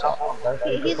dumbass.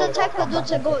 He's the type of dude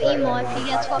to go emo if he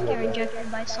gets fucking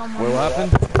rejected by someone. What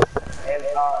happened?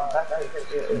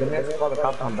 And the man called the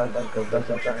cops on that because that's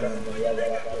what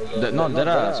No,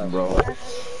 deadass, bro.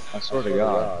 I swear to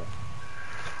God.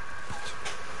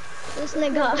 This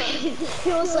nigga,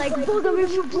 he was like, Bogam,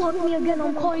 if you block me again,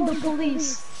 I'm calling the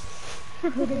police. I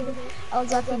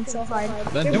was laughing so hard.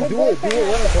 Then do it, let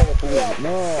him call the police.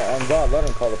 No, I'm God, let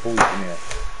him call the police in here.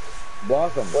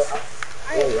 Block him.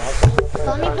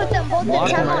 Let me put them both in Block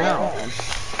him right now.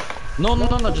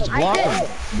 No, just block him.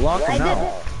 Block him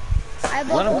now.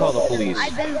 Let him call the police.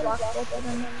 I've been blocked both of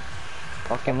them.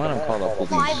 Fucking let him call the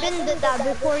police. No, I've been did that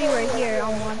before you were here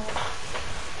on one.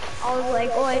 I was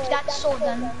like, oh, if that's so,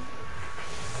 then.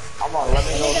 Come on, let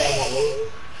me know.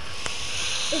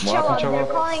 It's chill out.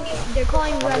 They're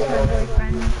calling you as my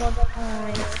boyfriend.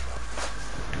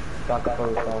 But,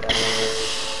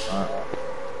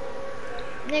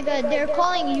 nigga, they're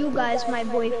calling you guys my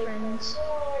boyfriends.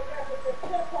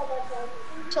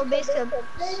 So basically,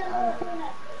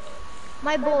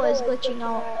 my bow is glitching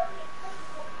out.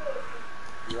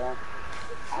 Yeah.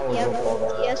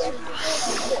 Yes.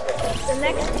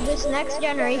 This next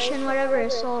generation, whatever,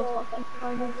 is so fucking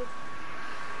hard.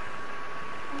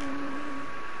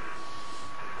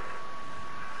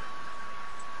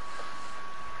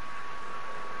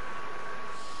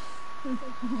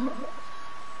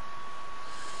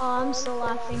 Oh, I'm still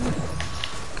laughing.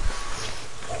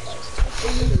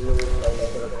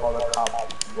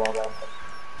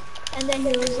 And then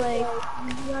he was like,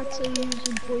 you have to use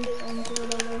your boyfriend or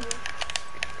whatever.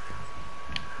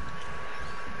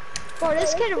 Bro,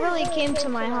 this kid really came to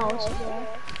my house, bro.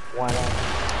 Why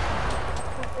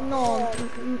No,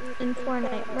 in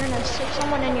Fortnite. Myrna,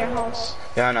 someone in your house.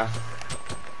 Yeah, I know.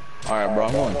 Alright, bro,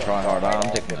 I'm going to try hard. I'm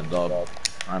taking a dub.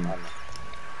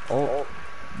 Oh,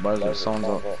 but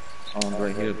someone's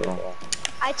right here, though.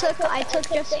 I took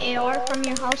just AR from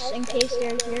your house in case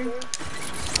they're here.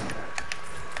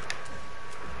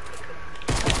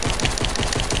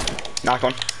 Knock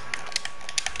one.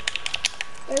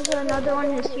 There's another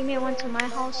one. His teammate went to my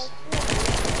house.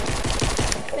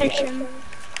 Finish him.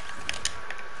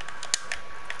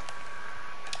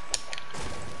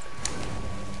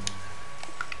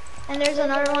 And there's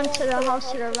another one to the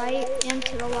house to the right and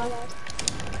to the left.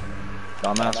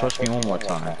 Dumbass, rush me one more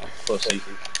time. Pussy.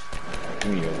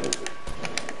 Give me you.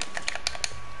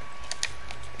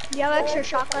 Do you have extra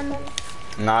shotgun?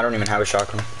 No, I don't even have a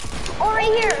shotgun. Oh,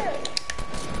 right here!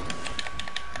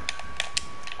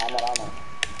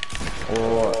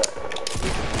 Oh,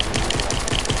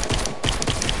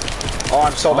 Oh,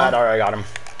 I'm so bad. Alright, I got him.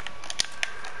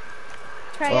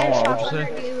 Can I get a what'd shotgun you or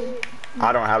say? dude?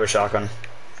 I don't have a shotgun.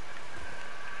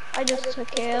 I just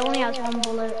took it. It only has one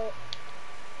bullet.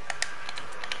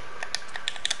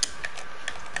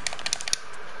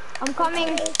 I'm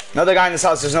coming. Another guy in this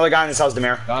house. There's another guy in this house,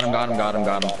 Demir. got him.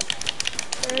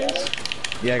 There is.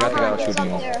 Yeah, I got the guy He's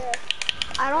shooting up you. there.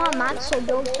 I don't have mats, so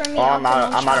build for me. Oh, I'm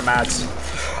out of mats.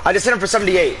 I just hit him for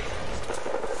 78.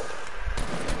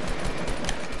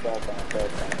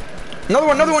 Another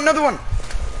one.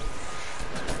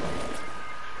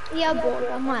 Yeah, boy,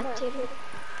 I'm not taking.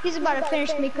 He's about to finish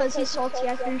me because he's salty.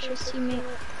 I finished his teammate.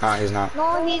 Nah, he's not.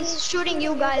 No, he's shooting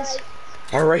you guys.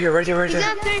 Oh, right here. He's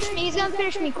gonna finish me. He's gonna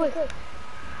finish me quick.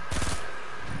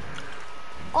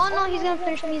 Oh no, he's gonna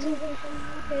finish me.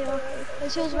 Okay.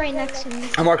 Cause he was right next to me.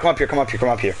 Amar, come up here. I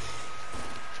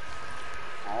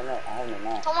have no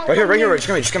map. Someone Right come here.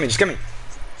 Just give me.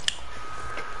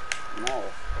 No.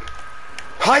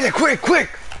 Hide it, quick.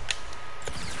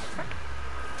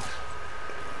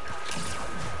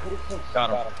 Got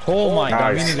him. Oh my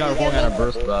god, Nice. we got going at a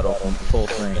burst battle from full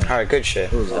screen. Alright, good shit.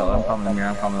 Who's that? I'm coming here,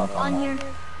 I'm on coming. here.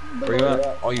 Where you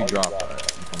at? Oh, you dropped.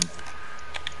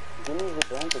 Give me the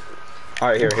blanket.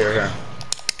 Alright, here.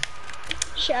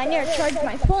 Shit, I need to charge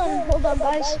my phone. Hold on,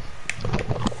 guys.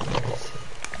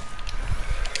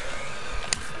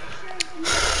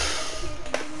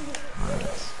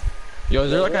 Yo,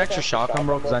 is there like an extra shotgun,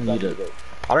 bro? Cause I need it.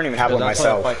 I don't even have one That's why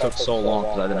the myself. fight took so long,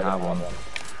 cause I didn't have one.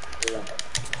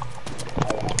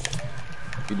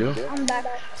 You do? I'm back.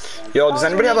 Yo, does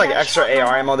anybody have like extra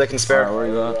AR ammo they can Alright, spare? where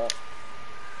you at?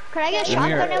 Can I get Demir,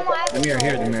 shotgun ammo? I have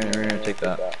Demir, zero. here, take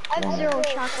that. I have zero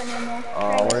shotgun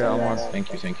ammo. Where you at?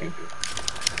 Thank you.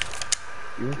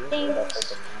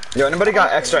 Thanks. Yo, anybody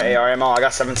got extra AR ammo? I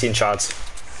got 17 shots.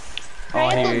 Oh,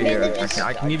 Can I get here. those bandages?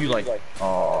 I can give you like,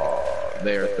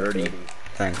 there, 30.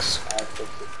 Thanks.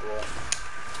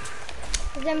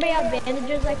 Does anybody have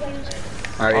bandages I can use?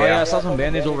 Alright, Oh yeah, I yeah. saw some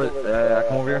band-aids over,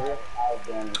 come over here. I have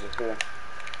bandages here.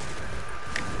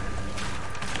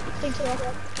 Thanks a lot.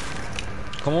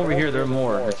 Come over here, there are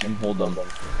more, if you can hold them.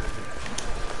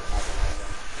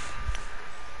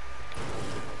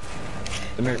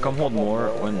 Demir, come hold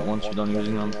more once you're done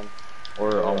using them. Or,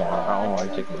 I don't know why you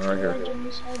take them right here.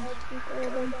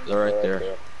 They're right there.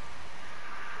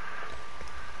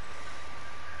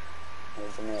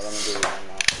 Let me give you one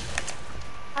now.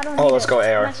 I don't Oh, need let's it. go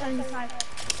AR. My 75.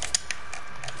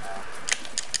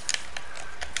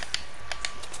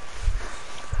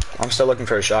 I'm still looking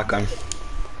for a shotgun.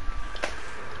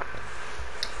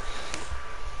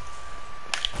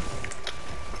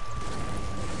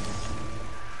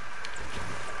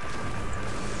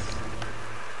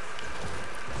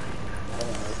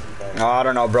 Oh, I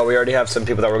don't know, bro. We already have some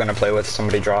people that we're gonna play with.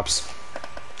 Somebody drops.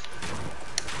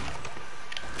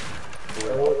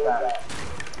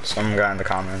 Some guy in the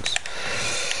comments.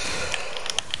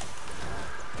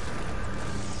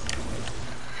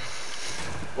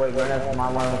 Wait, Brennan,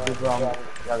 my one of the people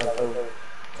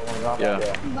Yeah.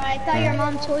 But I thought your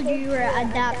mom told you you were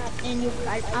adopted, and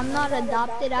I'm not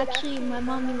adopted actually. My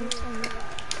mom even told me that.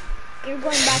 You're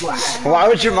going back in time. Why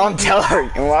would your mom tell her?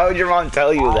 Why would your mom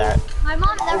tell you that? My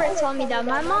mom never told me that.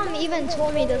 My mom even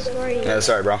told me the story. Yeah,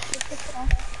 sorry, bro.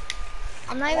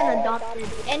 I'm not even adopted.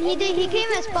 And he came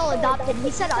and spell adopted.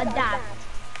 He said adapt.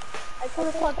 I could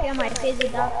have fucked him. I said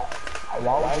adapt.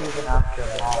 Why would you even ask your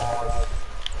mom?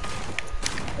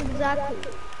 Exactly.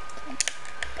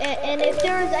 And if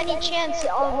there was any chance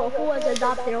of who was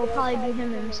adopted, it would probably be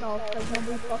him himself, because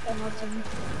nobody fucking loves him.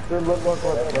 Dude, look.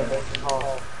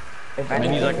 If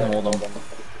Minis, I can hold them.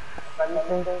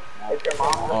 anything, if your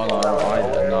mom, Oh no, I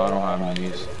don't have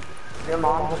minis. if your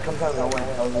mom just comes out of nowhere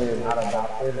and tells you you're not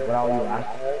adopted without you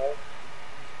asking her,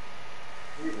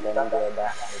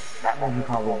 that means you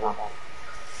probably not.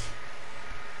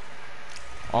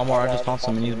 Omar, I just found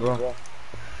some minis, bro.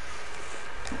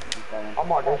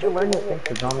 Omar, did you learn your things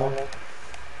to drum?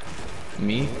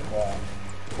 Me?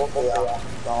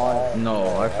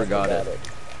 No, I forgot it.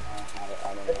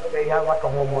 They have like a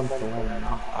whole month to learn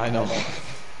now. I know.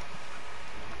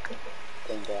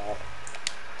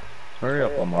 Hurry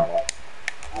up, Omar.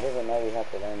 I didn't know you have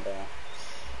to learn that.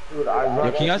 Dude,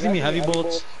 Yo, can you guys give me heavy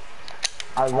bullets?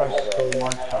 I rushed so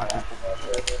much.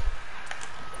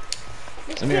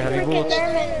 Give me your heavy Freaking bullets.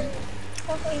 Thurman.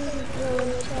 fucking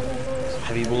bullets?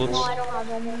 Heavy bullets? No, I don't have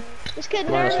any. This kid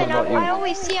Well, that's Nerman, what about you? I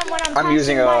always see him when I'm I'm passing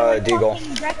using by. When Deagle.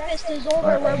 fucking breakfast is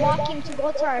over, we're walking to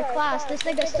go to our class. This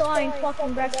nigga still ain't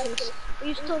fucking breakfast.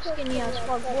 You still skinny as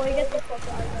fuck, boy. Get the fuck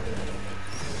out of here.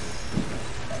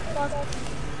 Fuck.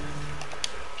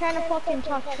 Trying to fucking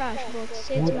talk trash, bro.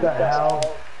 Say it to What my the face.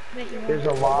 hell? Bet you There's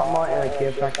won't. a llama and a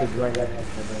care package right next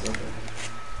to it.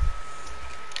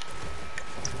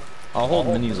 I'll hold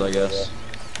minis, I guess.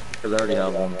 Because I already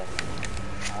have one.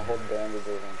 I hope bandages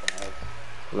and things.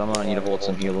 Because I'm gonna need to hold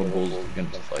some healables to get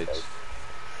into fights.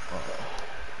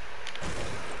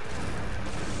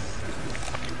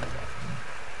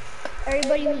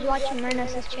 Everybody who's watching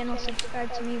Merness's channel,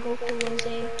 subscribe to me, Goku Rose,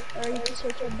 or you can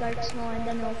search up Dark Snow and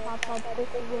then it'll pop up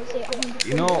Goku Rose 100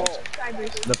 You know,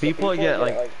 subscribers. the people that get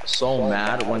like so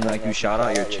mad when like you shout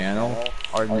out your channel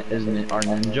are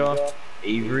Ninja,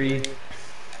 Avery,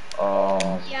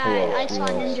 Yeah, I saw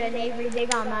Ninja and Avery, they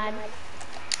got mad.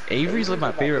 Avery's like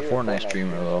my favorite Fortnite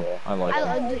streamer though. I like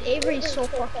him. Dude, Avery's so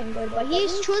fucking good, but he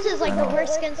chooses like the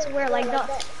worst skins to wear. Like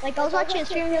I was watching a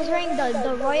stream, he was wearing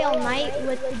the Royal Knight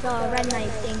with the Red Knight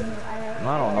thing.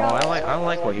 I don't know. I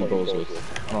like what he goes with.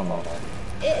 I don't know.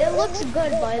 It looks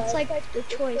good, but it's like the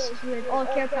choice is weird. Oh,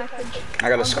 care package. I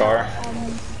got a scar.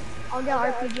 I'll get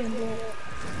RPG and bullet.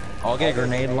 I'll get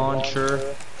grenade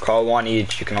launcher. Call one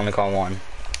each. You can only call one.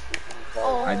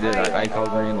 Oh, I did. I called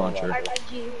grenade launcher.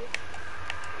 RPG.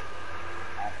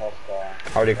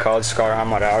 I already called scar. I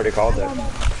already called it.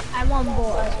 I want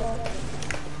bullet as well.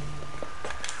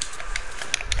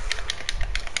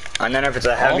 And then if it's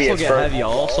a heavy, I'll it's also get first. heavy. I'll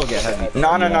also get heavy.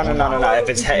 No. If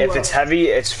it's heavy,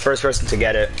 it's first person to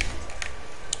get it.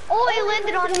 Oh, it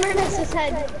landed on Merness's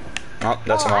head. Oh,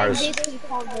 that's I Mars. basically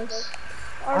called this.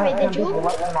 Alright, did you?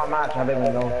 My match, I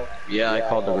didn't know. Yeah, I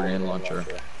called the grenade launcher.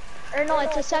 Or no,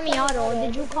 it's a semi-auto.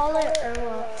 Did you call it or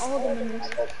what? All the minis.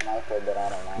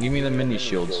 Give me the mini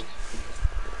shields.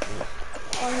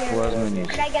 Oh, here. Who has minis?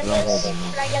 Should I get I don't hold this? them.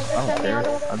 Should I get the I don't care.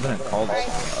 semi-auto? I didn't call the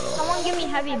semi-auto. Someone give me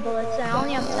heavy bullets and I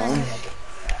only have 10.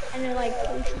 And they're like,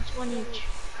 we shoot one each.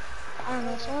 I don't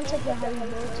know, someone take the heavy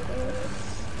bullets, bro.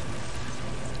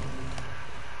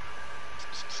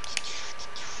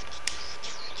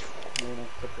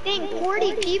 Dang,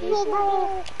 40 people,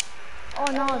 bro! Oh,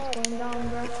 now it's going down,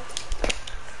 bro.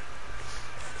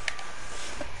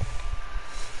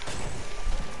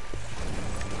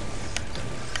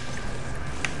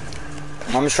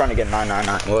 I'm just trying to get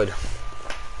 999 wood.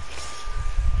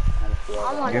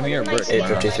 Give me your brick,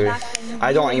 853.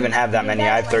 I don't even have that many.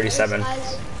 I have 37.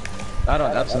 I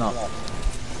don't. That's enough.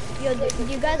 Yo, do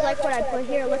you guys like what I put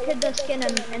here? Look at the skin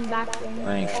and back thing.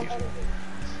 Thank you.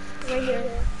 Right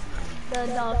here. The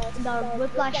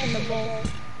whiplash and the bow.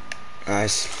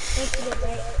 Nice. Let's get it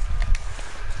right.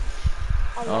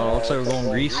 Oh, looks like we're going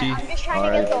greasy. I'm just trying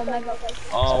to get the Omega.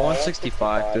 Oh,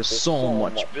 165. There's so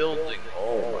much building.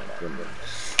 Oh my goodness.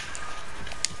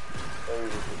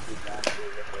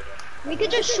 We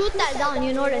could just shoot that down,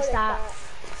 you notice that.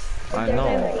 I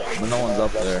know, but no one's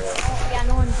up there. Yeah,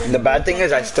 no one's in The bad thing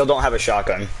is I still don't have a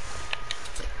shotgun.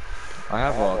 I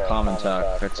have a common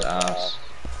tack. It's ass.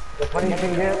 The funny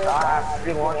thing is, I have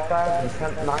 3 launch pads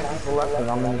and 9 people left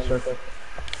and I'm in the circle.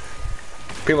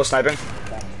 People sniping.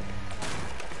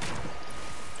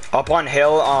 Up on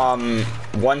hill,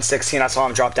 116, I saw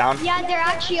him drop down. Yeah, they're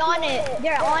actually on it.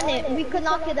 They're on it. We could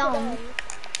knock it down.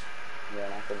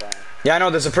 Yeah, I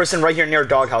know, there's a person right here near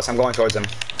doghouse. I'm going towards him.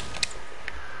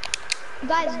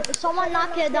 Guys, someone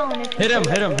knock it down. Hit him,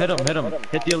 hit him, hit him, hit him.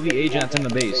 Hit the elite agent that's in the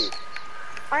base.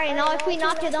 Alright, now if we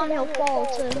knock it down, he'll fall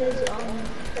to his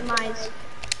demise.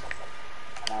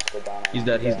 He's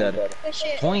dead, he's dead. Good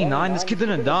shit. 29? This kid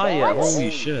didn't die yet.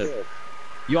 Holy shit.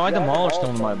 Yo, I demolished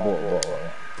him with my bolt.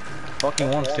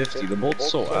 Fucking 150. The bolt's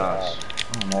so ass.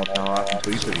 I don't know what the hell happened to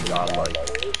him. He's pretty godlike.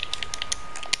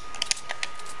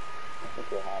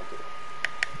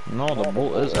 No, the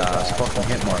bolt is ass. Fucking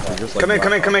hit marker. Just like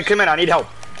Come in. I need help.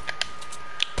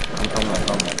 I'm coming.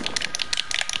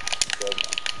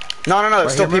 No, there's Right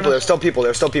still here, people. There's still people.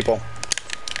 There's still people.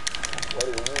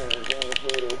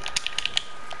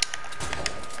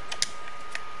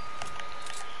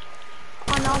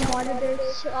 On our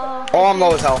monitors, Oh, I'm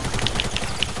low as hell.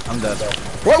 I'm dead.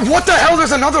 What the hell?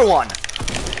 There's another one.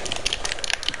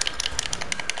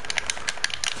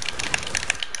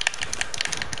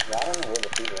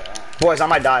 Boys, I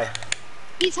might die.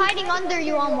 he's hiding under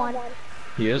you on one.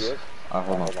 He is?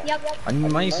 Hold on. Yep. I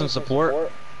need some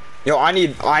support. Yo, I'm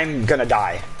gonna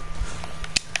die.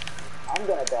 I'm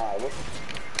gonna die.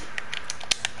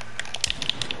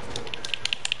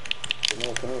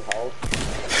 Can you help?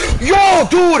 Yo,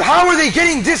 dude, how are they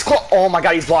getting this close? Oh my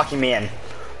god, he's blocking me in.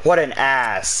 What an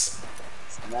ass.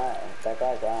 Nah, that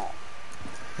guy's out.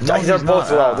 No, They're he's both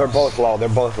not low. ass. They're both low. They're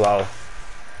both low.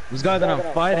 This guy that I'm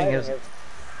fighting is.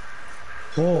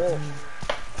 Oh.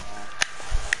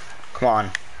 Come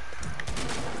on.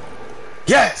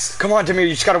 Yes! Come on, Demir. You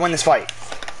just gotta win this fight.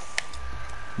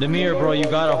 Demir, bro, you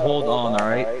gotta hold on,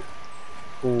 alright?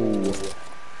 Ooh.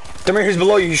 Demir, he's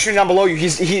below you. He's shooting down below you.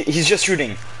 He's just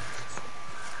shooting.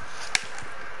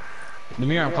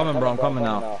 Demir, I'm coming, bro. I'm coming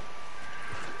now.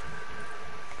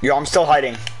 Yo, I'm still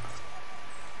hiding.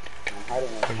 I'm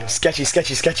hiding. Sketchy,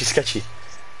 sketchy, sketchy, sketchy.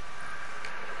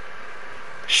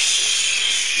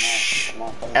 Shh. Come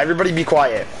on. Everybody be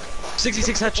quiet.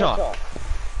 66 headshot.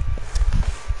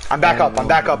 I'm back up. I'm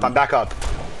back up. I'm back up.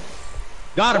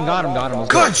 Got him. Let's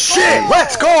Good go. shit.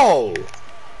 Let's go.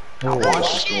 Good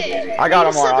shit. I got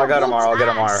him, You said I'll get the him, I'll get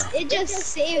him. ass. It just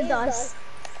saved us.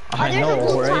 I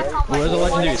know, right? Where's the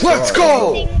legendary Let's star?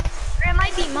 go. Or it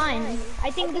might be mine. I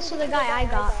think this was the guy I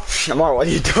got. Amar, what are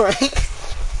you doing?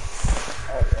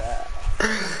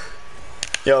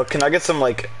 Yo, can I get some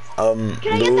like Can I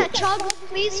get loot? that chug,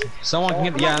 please? Someone can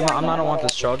get. Yeah, I don't want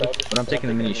this chug, but I'm taking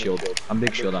the mini shield. I'm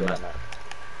big shield. I'm at.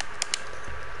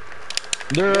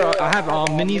 I have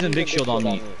minis and big shield on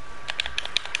me.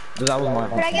 That was my.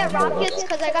 Can I get rockets?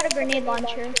 Cause I got a grenade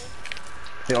launcher.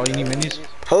 Hey, oh, you need minis?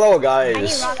 Hello, I need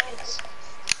guys. rockets.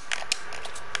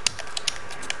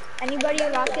 Anybody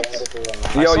rockets?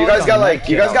 Yo, you guys got like,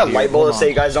 you guys got Here, light hold bullets on. that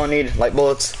you guys don't need? Light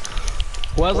bullets?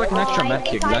 Who has like an extra Oh, med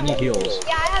kit? 'Cause I need heals.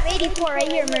 Yeah, I have 84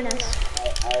 right here, Myrnas.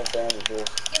 I have bandages.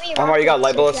 Give me Omar, you got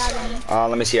light rockets bullets? if you have any.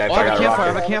 Let me see if Oh, I I have got a a campfire. I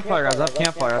have rocket. a campfire, guys. I have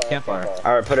campfire. I have campfire.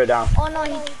 Alright, put it down. Oh no,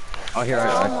 he... Oh, here.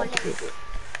 I took it.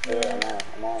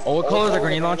 Oh, what color is the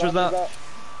grenade launcher? Is that?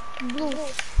 Blue.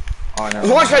 Oh, no.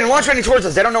 Launch padding towards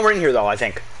us. They don't know we're in here though, I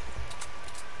think.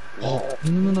 Oh,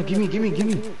 no. Give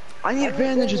me. I need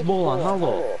bandages, Bolan.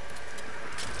 Hello.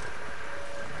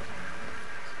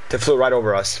 They flew right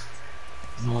over us.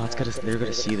 No, they're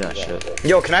gonna see that shit.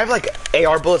 Yo, can I have like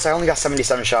AR bullets? I only got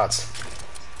 77 shots.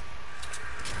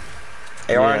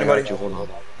 AR, Yeah, I anybody? got you, hold on.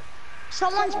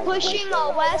 Someone's pushing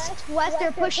west,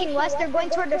 they're pushing west, they're going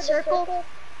toward the circle.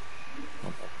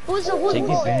 Who's Take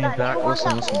these bandages back. Who wants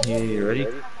Listen. that? Here, you ready?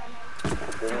 Give me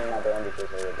my bandages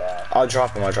really bad. I'll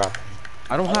drop him, I'll drop him.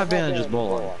 I don't have bandages,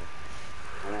 Bolan.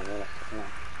 Come on.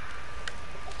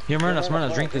 Here,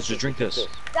 Myrnas, drink this. Just drink this.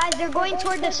 Guys, they're going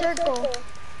toward the circle.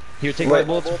 Here, take Wait. light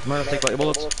bullets. Myrnas, take light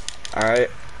bullets. Alright.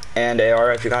 And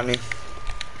AR if you got any.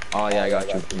 Oh, yeah, I got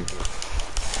you.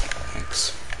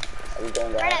 Thanks. Are you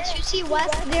going down? Ernest, you see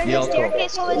west? There's Yeah, a I'll go.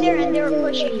 staircase over there and they were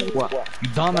pushing. What? You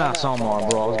dumbass, Omar,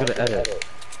 bro. I was gonna edit.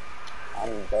 I'm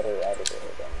better at it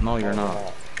than No, you're not.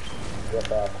 Get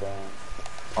back down.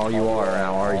 Oh, you are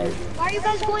now, are you? Why are you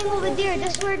guys going over there?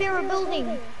 That's where they were building.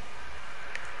 We're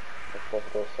supposed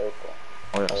to go circle.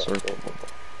 Oh, yeah, circle.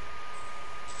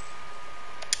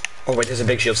 Oh wait, there's a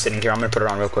big shield sitting here. I'm gonna put it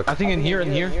on real quick. I think in here,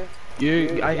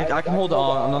 I can hold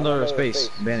another space.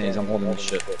 Band-aids, I'm holding this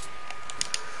shit.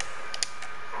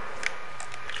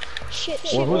 Shit.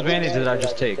 Well, whose band-aids did I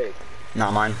just take?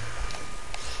 Not mine.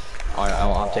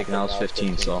 I'm taking out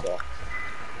 15, so.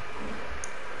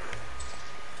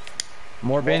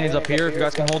 More band-aids up here if you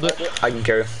guys can hold it. I can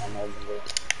carry.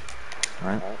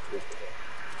 Alright.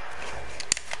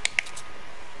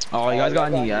 Oh, you guys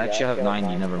got any? I actually have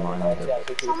 90, never mind. I'm good.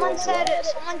 Someone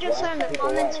just said in the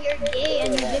comments you're gay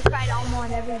and you dip fried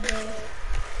almond every day.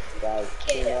 Guys,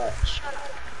 Kid, shut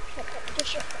up. Just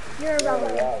shut up. You're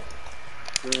irrelevant.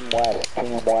 Team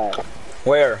west.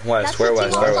 Where? West, That's where the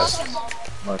west, team where I'm west? talking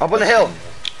about. Up on the hill!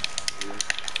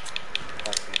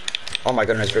 Oh my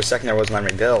goodness, for a second there wasn't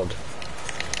letting me build.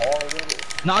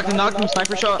 Knocked him,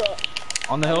 sniper shot.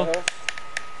 On the hill.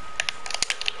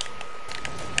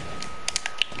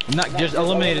 Not just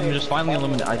eliminated him, just finally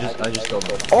eliminated. I just killed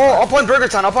him. Oh, up on Burger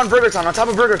Town, on top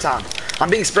of Burger Town. I'm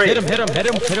being sprayed. Hit him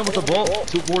with the bolt.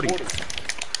 240.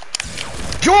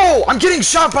 Yo, I'm getting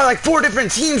shot by like 4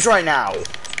 different teams right now.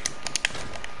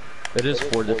 It is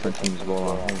 4 different teams going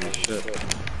on. Holy shit.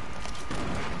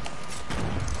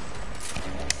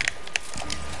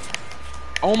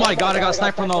 Oh my god, I got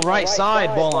sniped from the right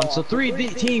side, Bolon. So 3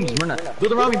 teams, Myrna.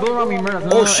 Build around me, Myrna.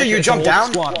 No, Oh shit, you jumped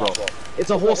down? Squad, bro. It's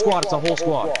a whole squad,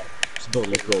 Let's build,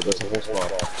 that's a whole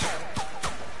squad.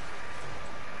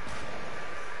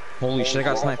 Holy shit, I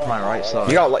got sniped from my right side.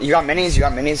 You got minis?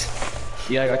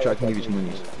 Yeah, I got you, I can give you 2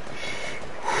 minis.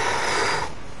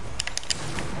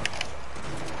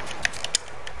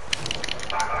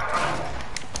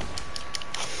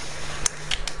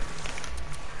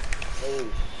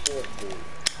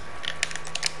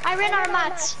 I ran our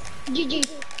mats. GG.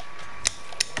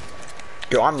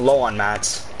 Yo, I'm low on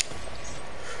mats.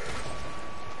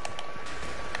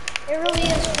 It really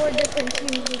is 4 different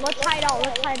teams. Let's hide out.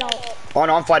 Let's hide out. Oh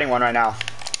no, I'm fighting one right now.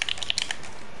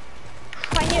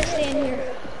 I need to stay in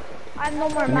here. I have no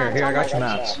more Here, mats. here, I got your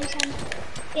mats.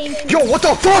 Thank you. Yo, what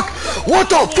the fuck? What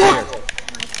the fuck?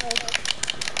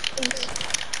 Thanks.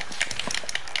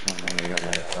 Oh man, you got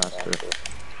that faster.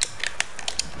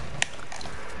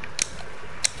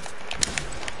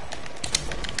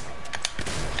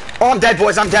 Oh, I'm dead,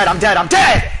 boys. I'm dead. I'm dead. I'm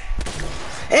dead.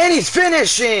 And he's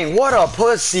finishing. What a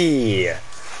pussy.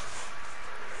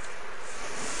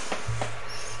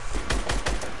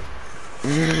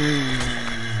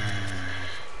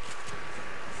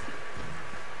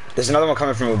 There's another one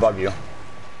coming from above you.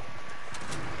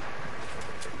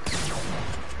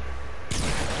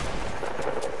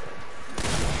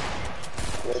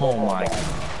 Oh my god.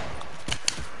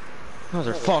 Those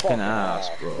are fucking ass,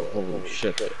 bro. Holy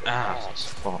shit, they're ass as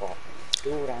fuck.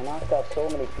 Dude, I knocked out so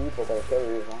many people that I can't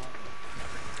even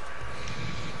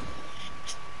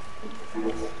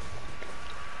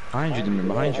Behind you, Demir,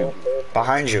 behind you.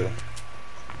 Behind you.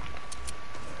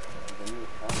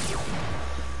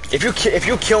 If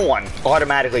you kill one,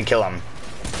 automatically kill him.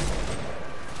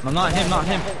 No, not him, not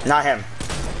him. Not him.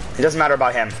 It doesn't matter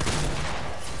about him.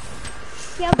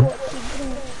 Yeah, boy.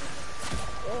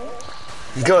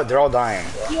 Good, they're all dying.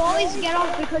 You always get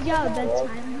off because you have a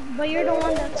bedtime, but you're the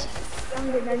one that's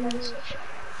younger than me.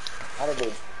 How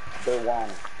did they won?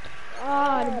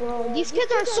 God, bro. These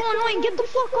kids are so annoying. Get the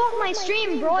fuck off my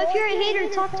stream, bro. If you're a hater,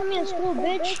 talk to me in school,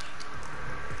 bitch.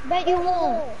 Bet you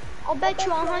won't. I'll bet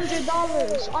you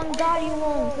 $100. On God you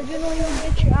won't. Cause you know you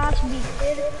get your ass beat,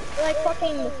 kid. You're like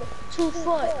fucking 2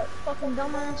 foot. Fucking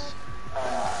dumbass.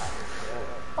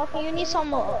 Fucking, you need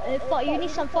some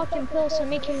fucking pills to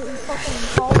make you fucking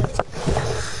call it.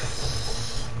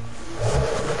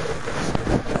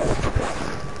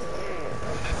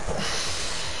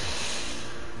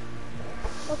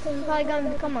 Fucking, you're probably gonna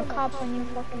become a cop when you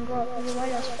fucking grow up. You're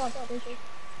white as fuck, bitch.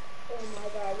 Oh my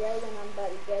god, yeah, when I'm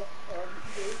about to get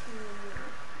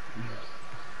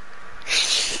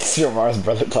It's your Mars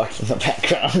brother talking in the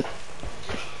background.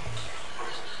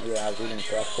 Yeah, I was eating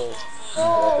pretzels.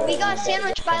 Oh, we got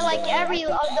sandwiched by like every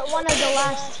one of the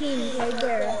last teams right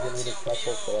there. I'm eating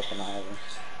pretzels so I can have them.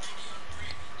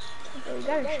 Okay, we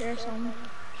gotta share some.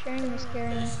 Sharing is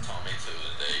caring.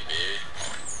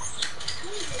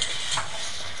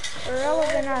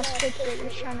 Irrelevant ass bitch that you're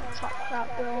trying to talk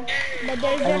crap, bro. But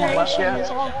their generation is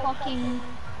all fucking.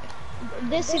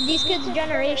 These kids'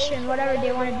 generation, whatever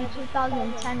they want to be,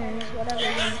 2010ers, whatever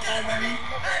you want to call them.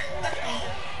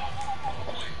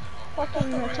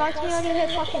 Fucking talk to me when you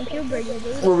hit fucking puberty,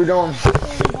 dude. Where we going? Okay,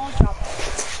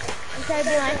 be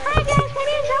like, hi guys, my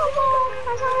name's Elmo.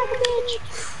 I sound like a bitch.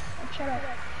 Like, shut up.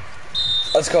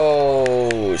 Let's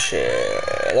go.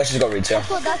 Shit. Let's just go retail. Let's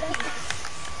go Dusty.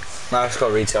 No, let's go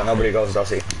retail. Nobody goes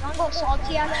Dusty. You wanna go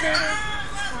salty actually?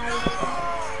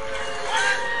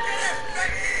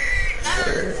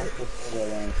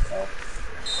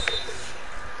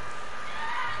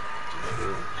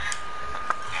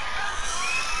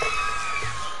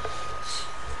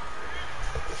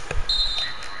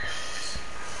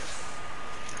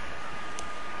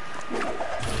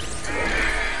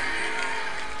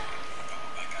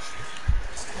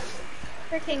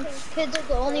 Freaking kids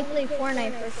who only play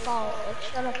Fortnite for clout. Like,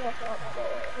 shut the fuck up, bro.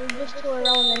 You're just too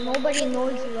irrelevant. Nobody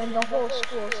knows you in the whole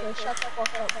school, so shut the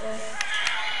fuck up, bro.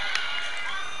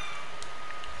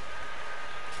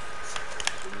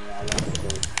 Do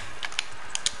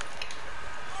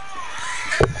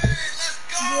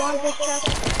you want this chest?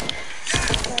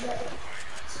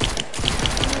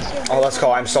 Oh, let's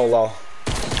go. I'm so low.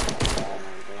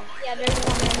 Yeah, there's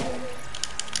one right here.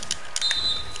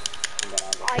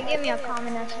 Oh, give me a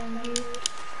common SMG.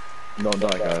 Don't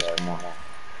die, guys, come on.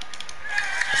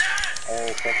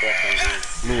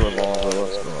 Blue revolver,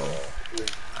 let's go.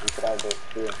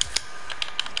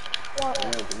 What?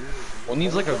 Well,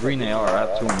 needs like a green AR. I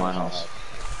have 2 in my house.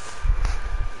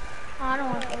 Oh, I don't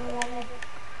want a revolver.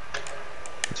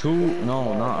 2?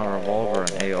 No, not a revolver,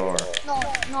 an AR. No,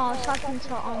 I was talking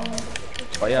to,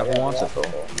 Oh yeah, who wants it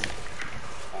though?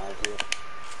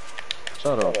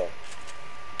 Shut up.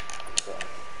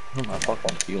 What am I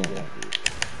fucking feeling?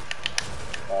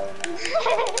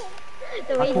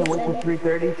 the I way can you wait said till it.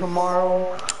 3:30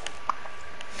 tomorrow.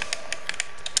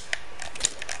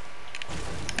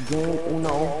 Game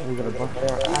Uno, we're gonna bust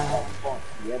their ass.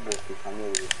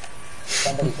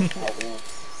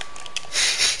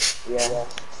 Yeah.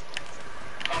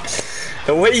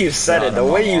 The way you said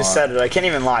it, I can't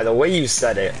even lie. The way you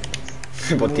said it.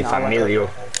 Botifamilio.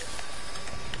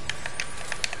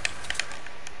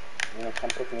 Come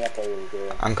pick me up while you're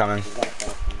there. I'm coming. He's gonna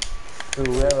finish me. Dude,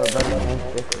 we have a better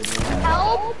chance.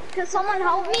 Help? Could someone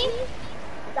help me?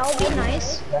 That would be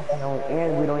nice. Definitely,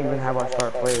 and we don't even have our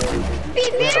star players. Be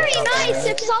very nice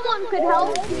if someone could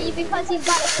help me because he's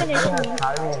got to finish me.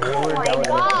 Oh my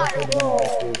god, bro.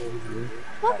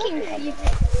 Fucking FIFA.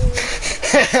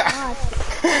 God.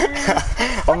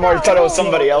 I'm already thought it was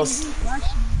somebody else.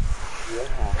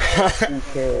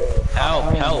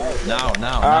 Help, help, now,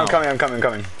 now, I'm now. coming, I'm coming, I'm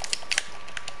coming.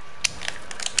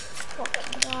 Oh my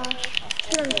gosh.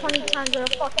 Shoot him 20 times with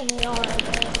a fucking AR.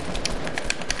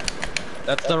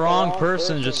 That's the wrong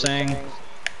person, just saying.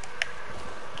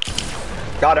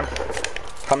 Got him.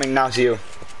 Coming now to you.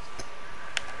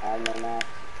 I'm not.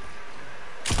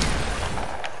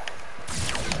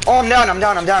 Oh, I'm down, I'm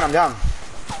down, I'm down, I'm down.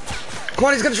 Come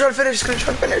on, he's gonna try to finish, he's gonna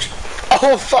try to finish.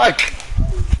 Oh, fuck.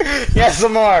 Yes,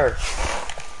 Amar.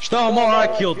 No more, I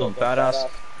killed him, badass.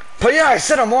 But yeah, I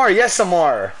said Amar, yes,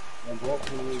 Amar.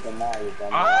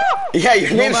 Yeah,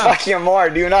 your name's fucking Amar,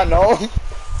 do you not know him?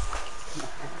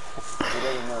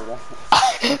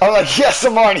 I'm like, yes,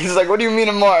 Amar, and he's like, what do you mean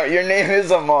Amar? Your name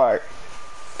is Amar.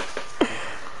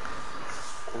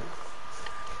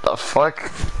 The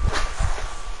fuck?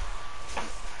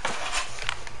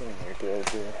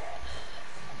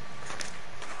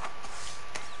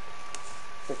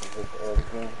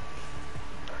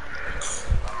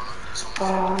 Oh,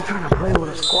 I'm trying to play with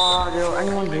a squad, yo.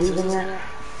 Anyone believe in that?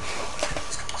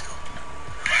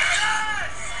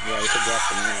 Yeah, we could drop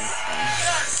them in.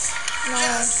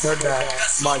 They're bad.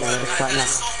 Body, let's try now.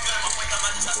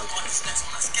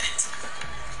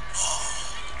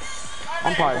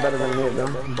 I'm probably better than you,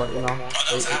 though. But, you know.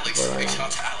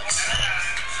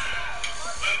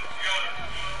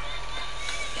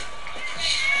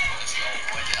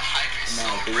 No,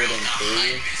 do it in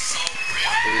 3, 2,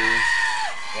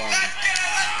 1.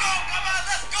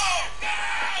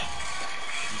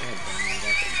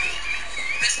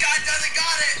 This guy doesn't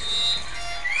got it.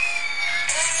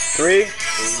 3,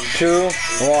 2,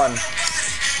 1.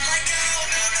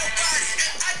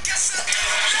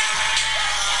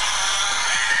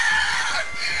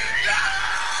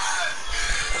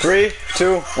 Three,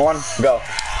 two, one, go.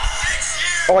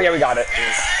 Oh yeah, we got it.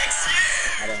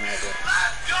 I don't have it.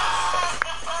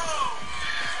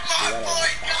 My boy,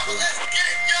 yo, let's get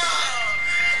it, yo.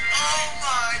 Oh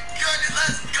my goodness,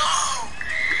 let's go.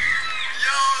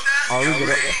 Yo, that's Oh, we get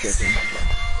up. Yo.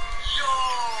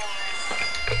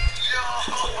 Yo.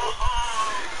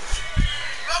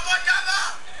 My boy,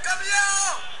 come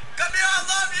here. Come here, I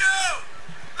love you.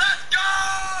 Let's go.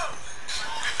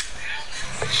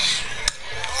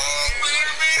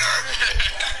 Oh,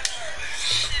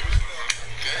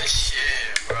 good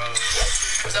shit, bro.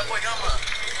 What's that boy Gama?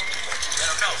 Let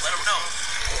him know, let him know.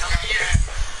 Come here.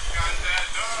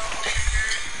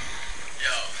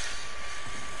 Yo.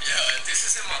 Yo, if this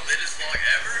isn't my latest vlog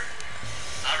ever,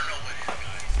 I don't know what it is,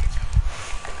 guys.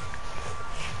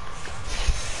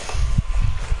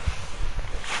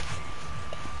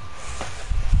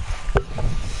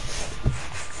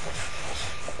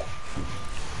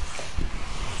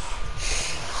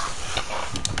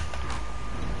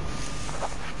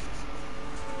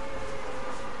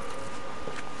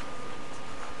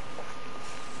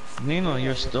 Nino,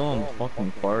 you're still in the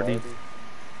fucking party.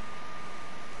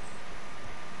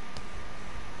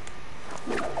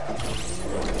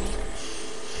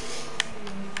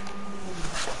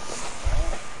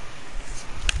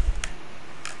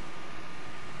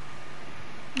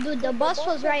 Dude, the bus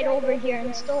was right over here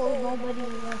and still nobody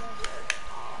was there.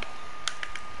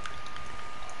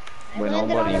 Wait,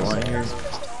 nobody went here?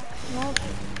 Nope,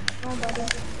 nobody.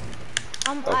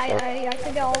 I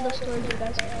forget all the stores you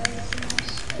guys have.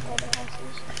 Like all the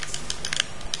houses.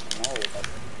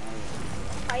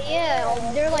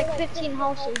 Yeah, there are like 15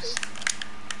 houses.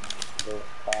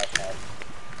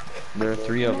 There are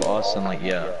 3 of us and like,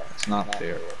 yeah, it's not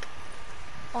fair.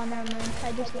 Oh, never mind.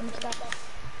 I just noticed that.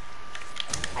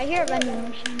 I hear a vending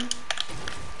machine.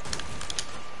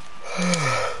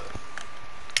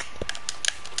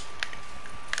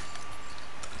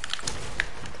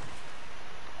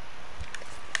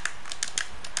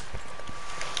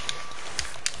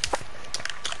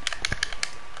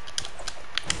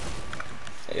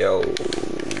 Yo.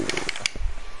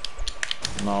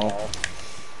 No.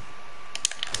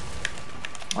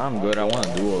 I'm good, I want a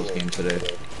duos game today.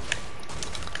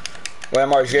 When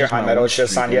Mar's here, Just hi my Meadow, win it's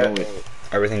just streak, signed you yet? know it.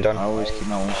 Everything done? I always keep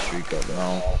my win streak up,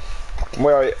 no.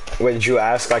 Wait, did you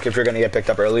ask like if you're gonna get picked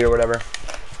up early or whatever?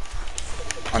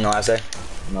 On the last day?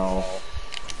 No.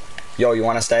 Yo, you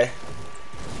wanna stay?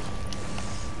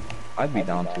 I'd be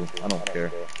down to, I don't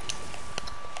care.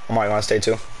 Omar, you wanna stay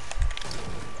too?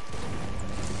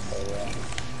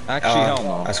 Actually, hell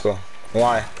no. That's cool.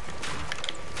 Why?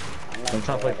 I'm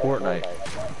trying to play Fortnite.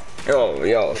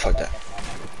 Yo, fuck that.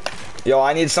 Yo,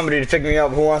 I need somebody to pick me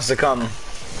up. Who wants to come?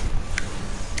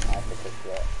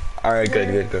 Alright,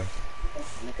 good.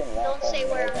 Don't say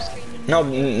where I'm screaming.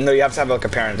 No, you have to have like a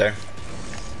parent there.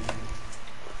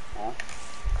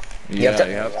 Yeah, to-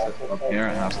 you have to. A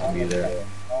parent has to be there.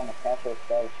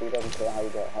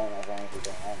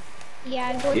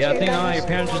 Yeah, go Yeah, I to think your your guys'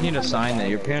 parents just school. need to sign that.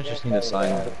 Your parents just need to sign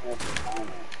that.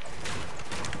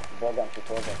 He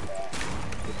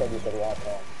said you could walk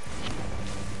home.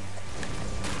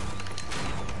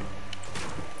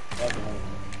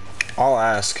 I'll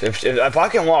ask. If I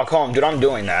can walk home, dude, I'm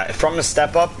doing that. If I'm gonna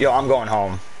step up, yo, I'm going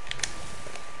home.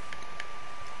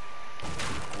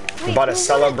 Wait, About to who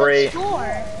celebrate. went to the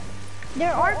store?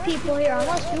 There are people here,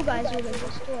 unless you guys are to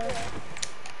the store.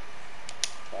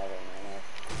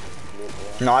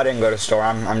 No, I didn't go to the store.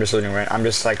 I'm just looting. I'm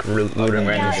just like looting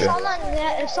random shit.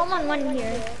 If someone went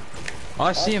here. Oh,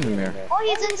 I see him in there. Oh,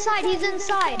 he's inside. He's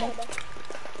inside.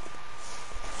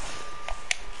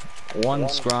 One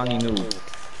scrawny noob.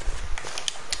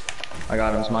 I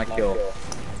got him. It's my kill.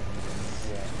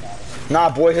 Nah,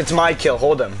 boys, it's my kill.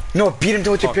 Hold him. No, beat him with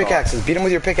your Fuck off. pickaxes. Beat him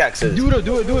with your pickaxes. Do it.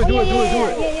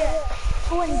 Yeah.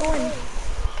 Go in.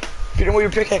 Beat him with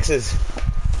your pickaxes.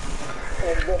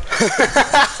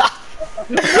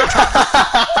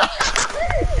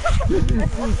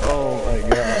 Oh my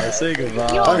god. Say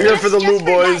goodbye. Yo, I'm here for the just loot, for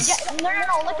boys. that.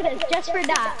 No, look at this. Just for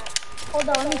that. Hold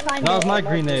on, let me find That it. was my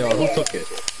green AR. Who took it?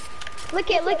 Look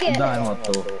it. Dime,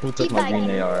 who took my green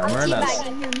Teabagging. AR? I'm Mernes.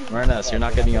 teabagging him. Mernes, you're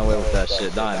not getting away with that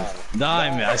shit. Dime,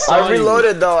 I saw I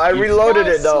reloaded though. I reloaded That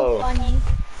it was so though. funny.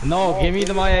 you. No, give me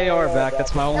my AR back.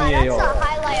 That's my only That's the AR.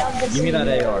 highlight of the Give me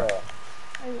that AR.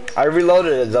 I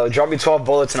reloaded it though. Drop me 12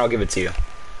 bullets and I'll give it to you.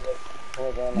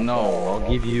 No, I'll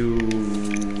give you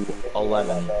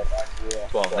 11.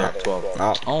 12, there, 12.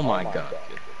 Oh. Oh my god.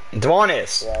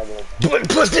 Dvonis.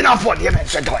 Plus enough one.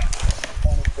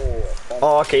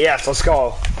 Oh, okay. Yes, let's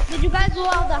go. Did you guys blow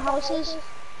out the houses?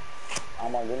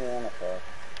 I'm gonna give me one of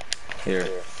those. Here.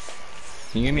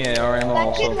 Can you give me AR ammo That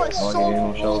also? kid was I'll so give you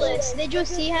ammo shells. clueless. Did you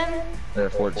see him? There,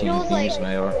 14. He was Can you use some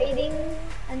AR? waiting,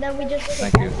 and then we just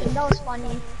Thank you. and that was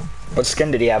funny. What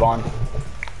skin did he have on?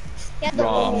 He had the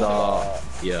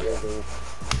Yeah.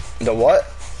 The what?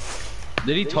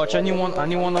 Did he touch any one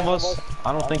of us?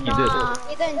 I don't think he Nah, did.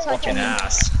 he didn't touch Fucking him.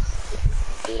 ass.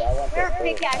 We were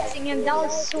pickaxing him. That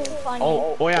was so funny.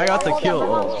 Oh, boy, I got the Hold kill. up,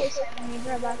 my Oh. mom's sending me,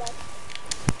 bro, back.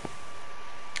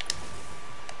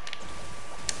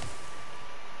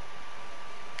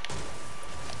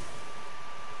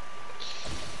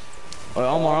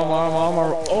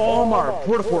 Omar,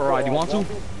 Port ride. You want to?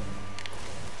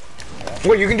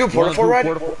 Wait, you can do porta fort ride?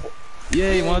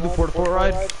 Yeah, you want to do Port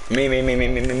ride? Me.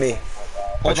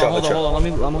 Hold on. Let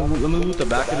me loot the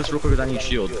back of this real quick because I need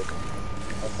shield.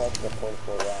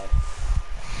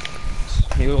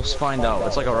 You'll find out.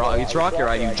 It's like a rock. It's rocket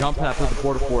ride. You jump after the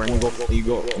Port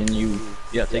and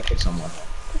yeah, take it somewhere.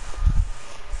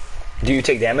 Do you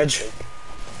take damage?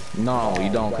 No, you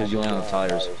don't because you only have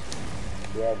tires.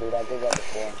 Yeah, dude, I did that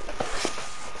before.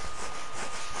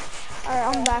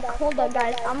 Alright, I'm back. Hold up,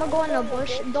 guys. I'm gonna go in the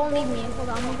bush. Don't leave me. Hold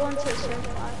on. I'm gonna go into the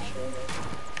circle, actually.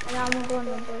 And I'm gonna go in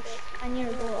the bush. I need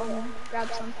to go grab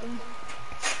something.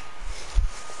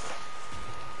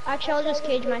 Actually, I'll just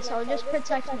cage myself. Just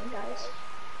protect me, guys.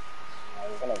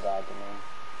 You're gonna die to me.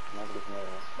 Nobody's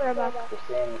moving. Where about? Just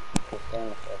stay in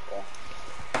the circle.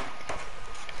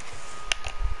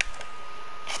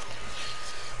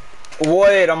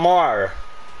 Wait, Amar.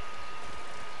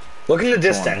 Look in the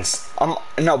distance.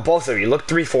 No, both of you. Look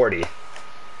 340.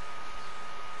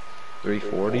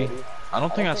 340? I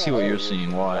don't think I see what you're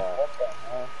seeing. Why?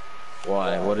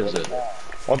 Why? What is it?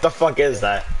 What the fuck is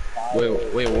that? Wait,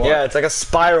 what? Yeah, it's like a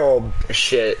spiral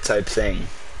shit type thing.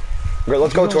 Bro,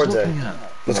 let's go towards it.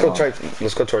 Let's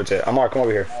go towards it. Amar, come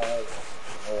over here.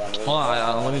 Hold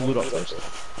on, let me loot up first.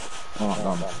 Hold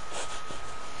on.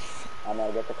 I'm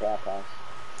gonna get the craft house.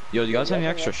 Yo, do you guys have any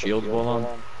extra shields? Hold on.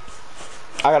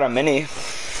 I got a mini.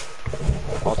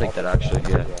 I'll take that actually,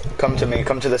 yeah. Come to me.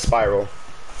 Come to the spiral.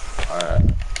 Alright.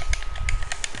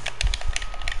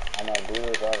 I'm gonna do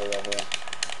this over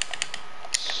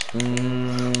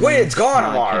here. Wait, it's gone, No,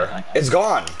 I Amar. can't. It's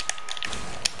gone.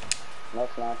 No,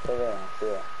 it's not still there. I see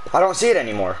it. I don't see it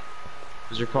anymore.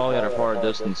 Because you're probably at a far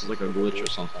distance, it's like a glitch or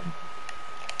something.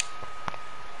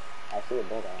 I see it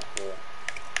building. I see it.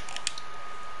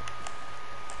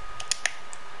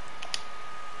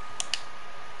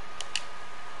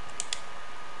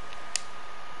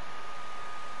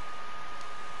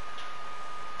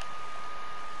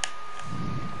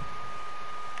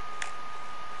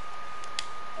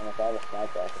 saw the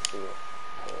sniper, I could see it.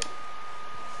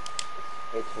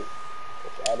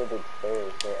 It's edited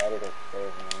stairs. They edited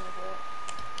stairs and then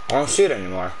I don't see it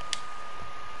anymore.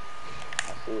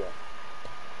 I see it.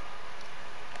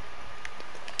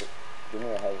 Give me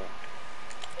a heaven.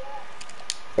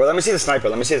 Well, let me see the sniper.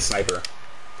 Let me see the sniper.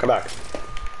 Come back. I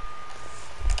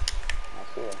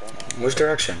see it, don't I? Which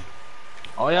direction?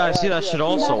 Oh yeah, I see that shit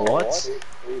also. What?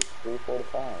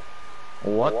 345.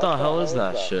 What the hell is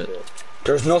that shit?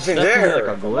 There's nothing Definitely there.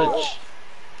 like a glitch.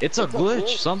 It's a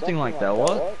glitch, something like that.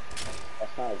 What?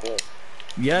 That's not a glitch.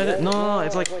 Yeah, no,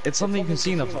 it's like it's something you can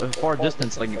see in the far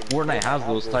distance. Like Fortnite has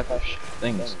those type of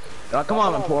things. Come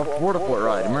on, porta fort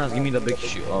ride. Murna's, give me the big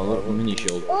shield, little mini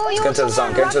shield. Oh, you Get to the want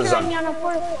zone. someone Get to the rocket zone. me on a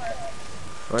porta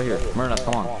fort? Right here, Murna's,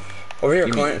 come on. Over here.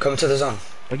 Give me- Come to the zone.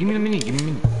 Oh, give me the mini. Give me the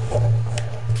mini.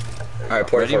 All right,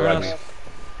 porta Ready, fort ride me. Murna's?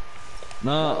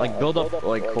 No, like build up.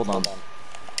 Like hold on.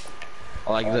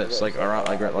 Like this, like around,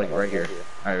 like right here.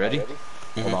 All right, ready?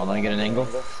 Hold on, let me get an angle.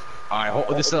 All right,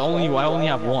 this is only I only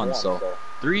have one, so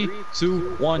 3,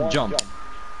 2, 1, jump.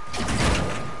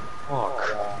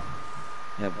 Fuck.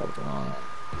 Yeah, but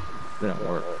didn't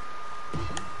work.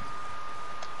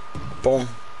 Boom.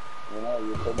 You know,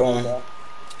 you could Boom. do that.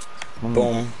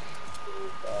 Boom.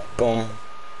 Boom.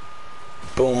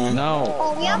 Boom. No.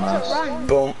 Oh, we have to run.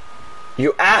 Boom.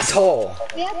 You asshole.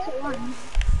 We have to run.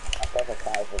 I thought the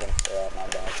cars were gonna stay out my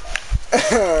back.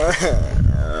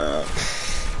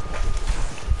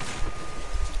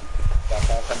 I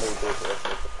thought somebody did this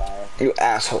with the fire. You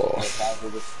asshole. The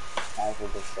cars were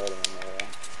just floating in there.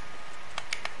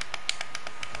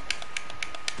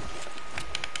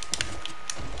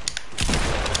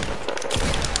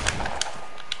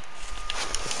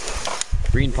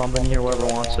 Green pump in here, whoever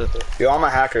wants it. Yo, I'm a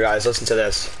hacker, guys. Listen to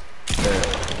this. There.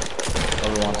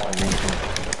 Whoever wants my green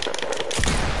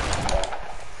pump.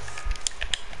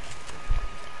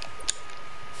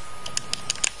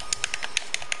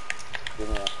 Give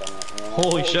me a second. You know?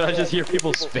 Holy shit, I just hear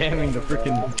people spamming the freaking.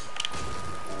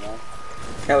 You know?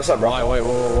 Hey, what's up, bro? Wait,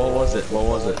 what was it? What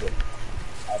was it?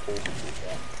 After you can shoot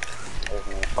that. There's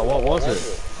me. Oh, what was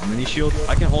it? A mini shield?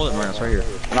 I can hold it, man. It's right here.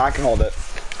 No, I can hold it.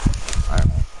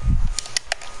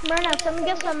 Myrna, let me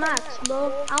get some mats,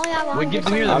 bro. I only have 100. Wait, give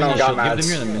them here I the don't mini got shield. Give them mats.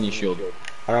 here the mini shield.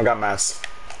 I don't got mats.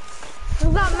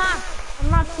 You got mats. I'm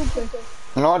not stupid.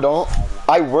 No, I don't.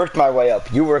 I worked my way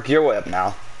up. You work your way up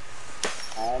now.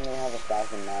 I only have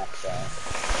 1,000 maps, I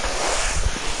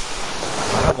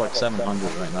have like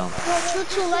 700 right now. Yo, true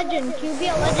to legend. Can you be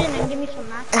a legend and give me some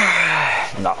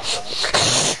mats? No.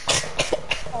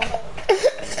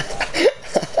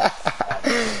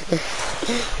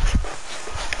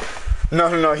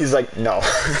 No, he's like, no.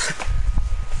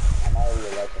 I'm already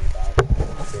a legend, guys. I'm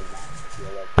a big man. You're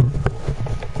a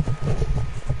legend.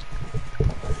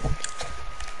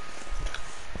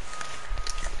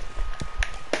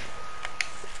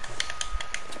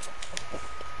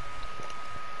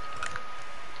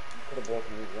 Could have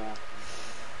broken these rocks.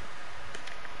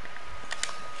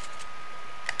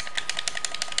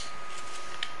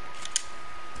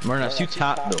 Murnas, you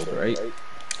tap build, right?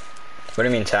 What do you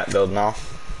mean tap build now?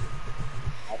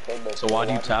 I said that. So why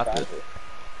do you tap it?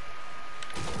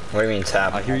 What do you mean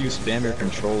tap? I hear you spam your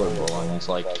controller, bro, and it's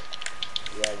like,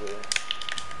 Yeah,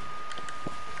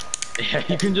 dude. yeah,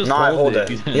 you can just No, I hold if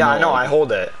you it. didn't Yeah, I know, like- I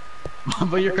hold it.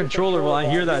 But your controller, well, I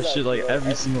hear that shit like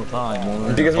every single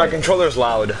time. Because my controller's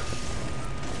loud.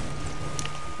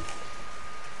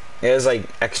 It has like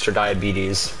extra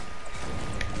diabetes.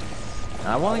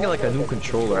 I want to get like a new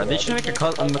controller. They should make a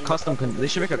custom. They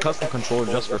should make a custom controller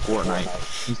just for Fortnite,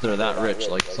 since they're that rich.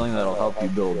 Like something that'll help you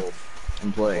build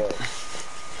and play.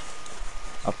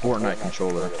 A Fortnite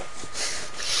controller.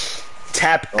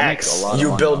 Tap They'll make X, a lot of you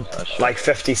money build off that shit. like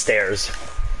 50 stairs.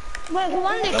 Wait, who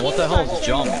won the Now what the hell is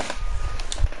jump?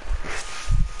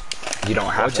 You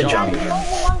don't have to What jump.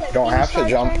 jump? Don't have to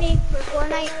jump.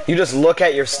 You just look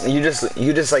at your, you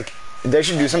just like, they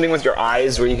should do something with your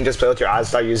eyes where you can just play with your eyes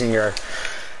without using your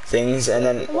things, and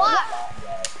then, What?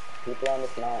 People on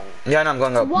this mountain. yeah, no, I'm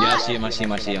going up. What? Yeah, I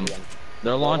see him.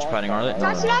 They're launch padding, are they? Can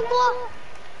I see that ball?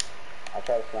 I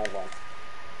tried to snipe one.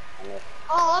 I missed.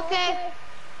 Oh, okay.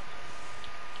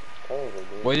 Crazy,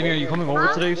 dude. Wait, Demir, are you coming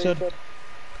over today? You said.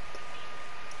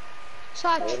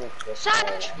 Such.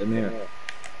 Such. Demir.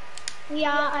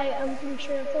 Yeah, I'm pretty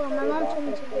sure. Hold on, my mom told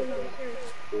me to go downstairs.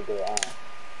 Dude, they're on.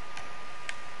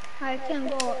 I can't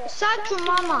go. Such your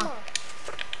mama.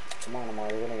 Come on, Amar,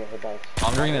 you're gonna get hit by.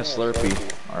 I'm drinking this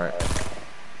Slurpee. All right.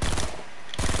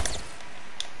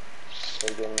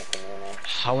 They're getting it from there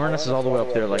now. Awareness is all the way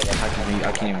up there. Like I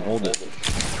can't even hold it.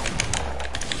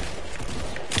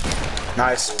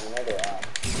 Nice. You know they're on.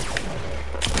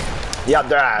 Yep,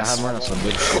 they're I ass. have more than some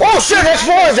big shit. Oh shit, there's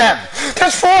 4 of them!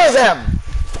 There's 4 of them!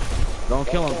 Don't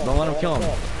kill him. Don't let him kill him.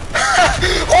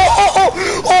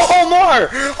 Omar!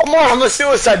 Omar, I'm a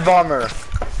suicide bomber.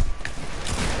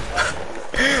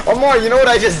 Omar, you know what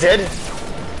I just did?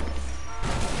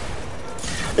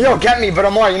 Yo, get me, but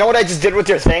Omar, you know what I just did with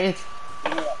your thing?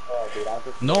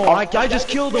 No, I just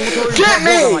killed him. Get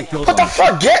me! What the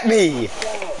fuck? Get me!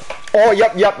 Oh,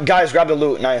 yep, guys, grab the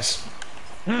loot. Nice.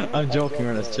 I'm joking,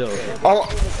 Ernest, chill. Oh,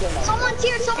 Someone's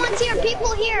here,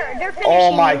 people here. They're finishing.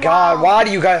 oh my you. god, Wow. why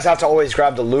do you guys have to always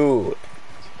grab the loot?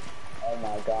 Oh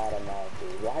my god, I'm out,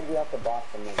 dude. Why do you have to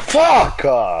box them in? Fuck!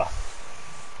 I'm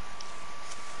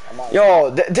out. Yo,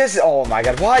 this, oh my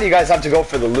god, why do you guys have to go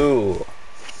for the loot?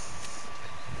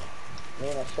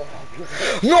 Man, I still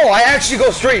have you. No, I actually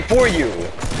go straight for you.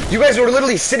 You guys were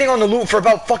literally sitting on the loot for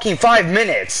about fucking 5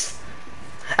 minutes.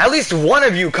 At least one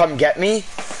of you come get me.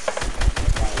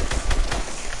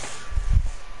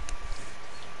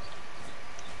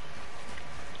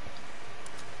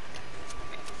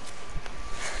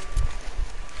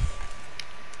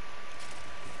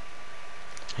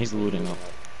 He's looting up.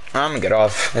 I'm gonna get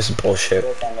off. This is bullshit.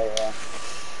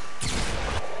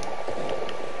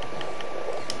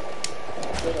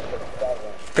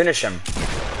 Finish him.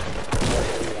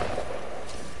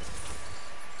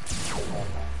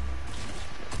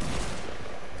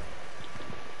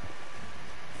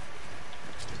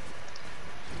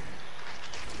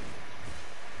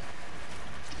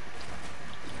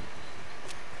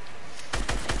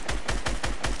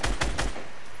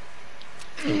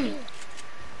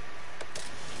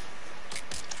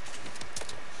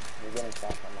 You're getting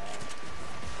shot from my end.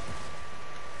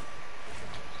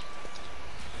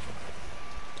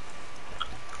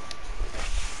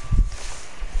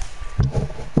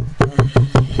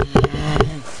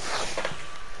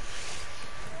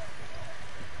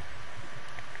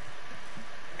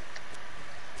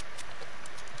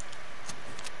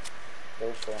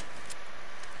 Very cool.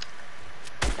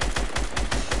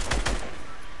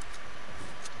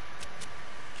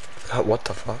 What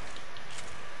the fuck?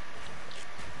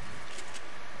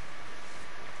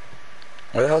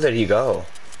 Where the hell did he go?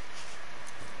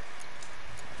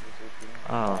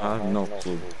 I have no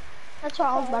clue. That's what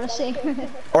I was about to say.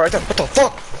 Alright, what the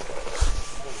fuck?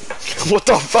 What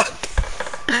the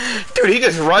fuck? Dude, he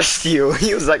just rushed you.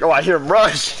 He was like, oh, I hear him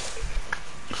rush.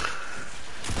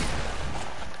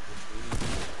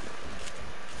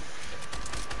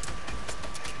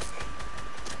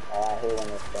 Oh, I hate when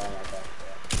they're throwing like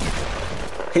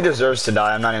that. He deserves to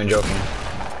die, I'm not even joking.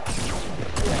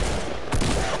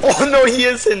 Oh no, he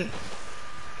isn't.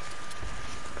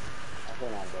 I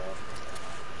think I'm dead.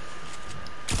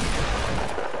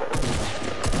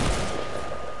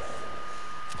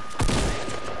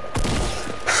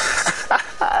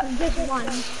 Just one.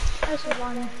 Just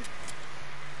one.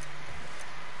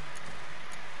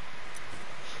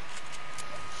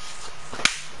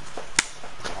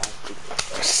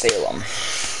 Salem.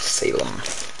 Salem.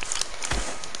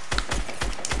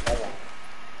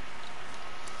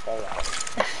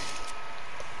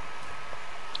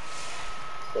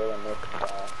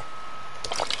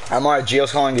 I'm alright,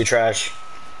 Gio's calling you trash.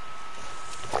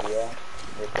 Yeah.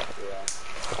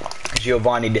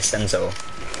 Giovanni DiCenzo.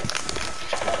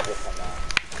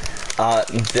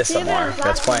 This Amar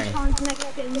that's playing.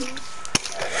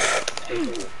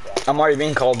 I'm already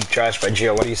being called trash by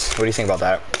Gio. What do you think about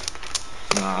that?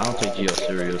 Nah, I don't take Gio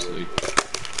seriously.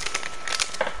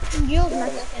 Gio's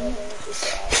Mexican.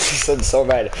 He said so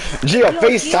bad. Gio,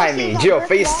 FaceTime me. Gio,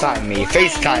 FaceTime me.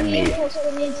 FaceTime me.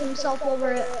 He needs himself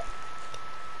over it.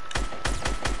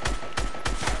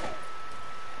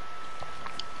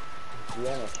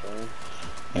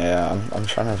 Yeah, I'm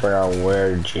trying to figure out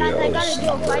where Guys, I got a Gio's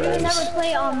joke. Why do you number never is.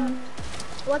 play,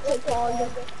 what's it called?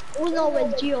 Uno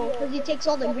with Gio, because he takes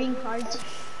all the green cards.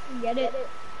 You get it?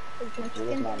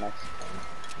 He's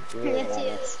Mexican. Yes, he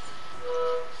is.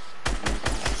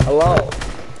 Hello.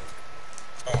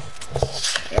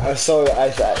 So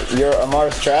you're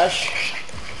Amar's trash,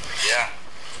 Yeah.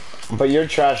 but you're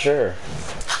trasher.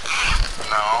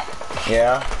 No.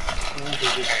 Yeah.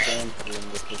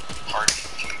 Pardon.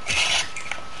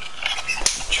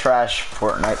 Trash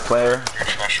Fortnite player. You're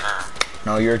treasure.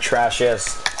 No, you're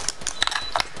trashiest.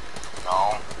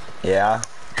 No. Yeah.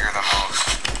 You're the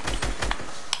most.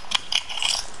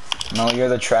 No, you're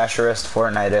the trasherest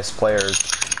Fortniteist players.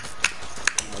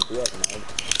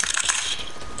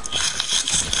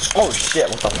 Oh shit!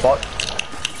 What the fuck?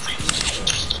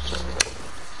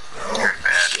 You're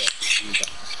bad.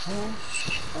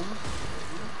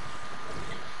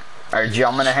 Alright, Gio,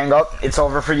 I'm gonna hang up. It's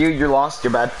over for you. You're lost.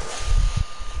 You're bad.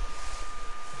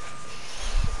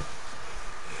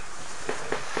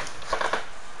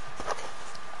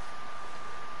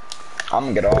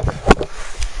 I'm gonna get off.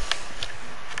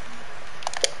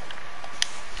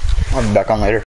 I'll be back on later.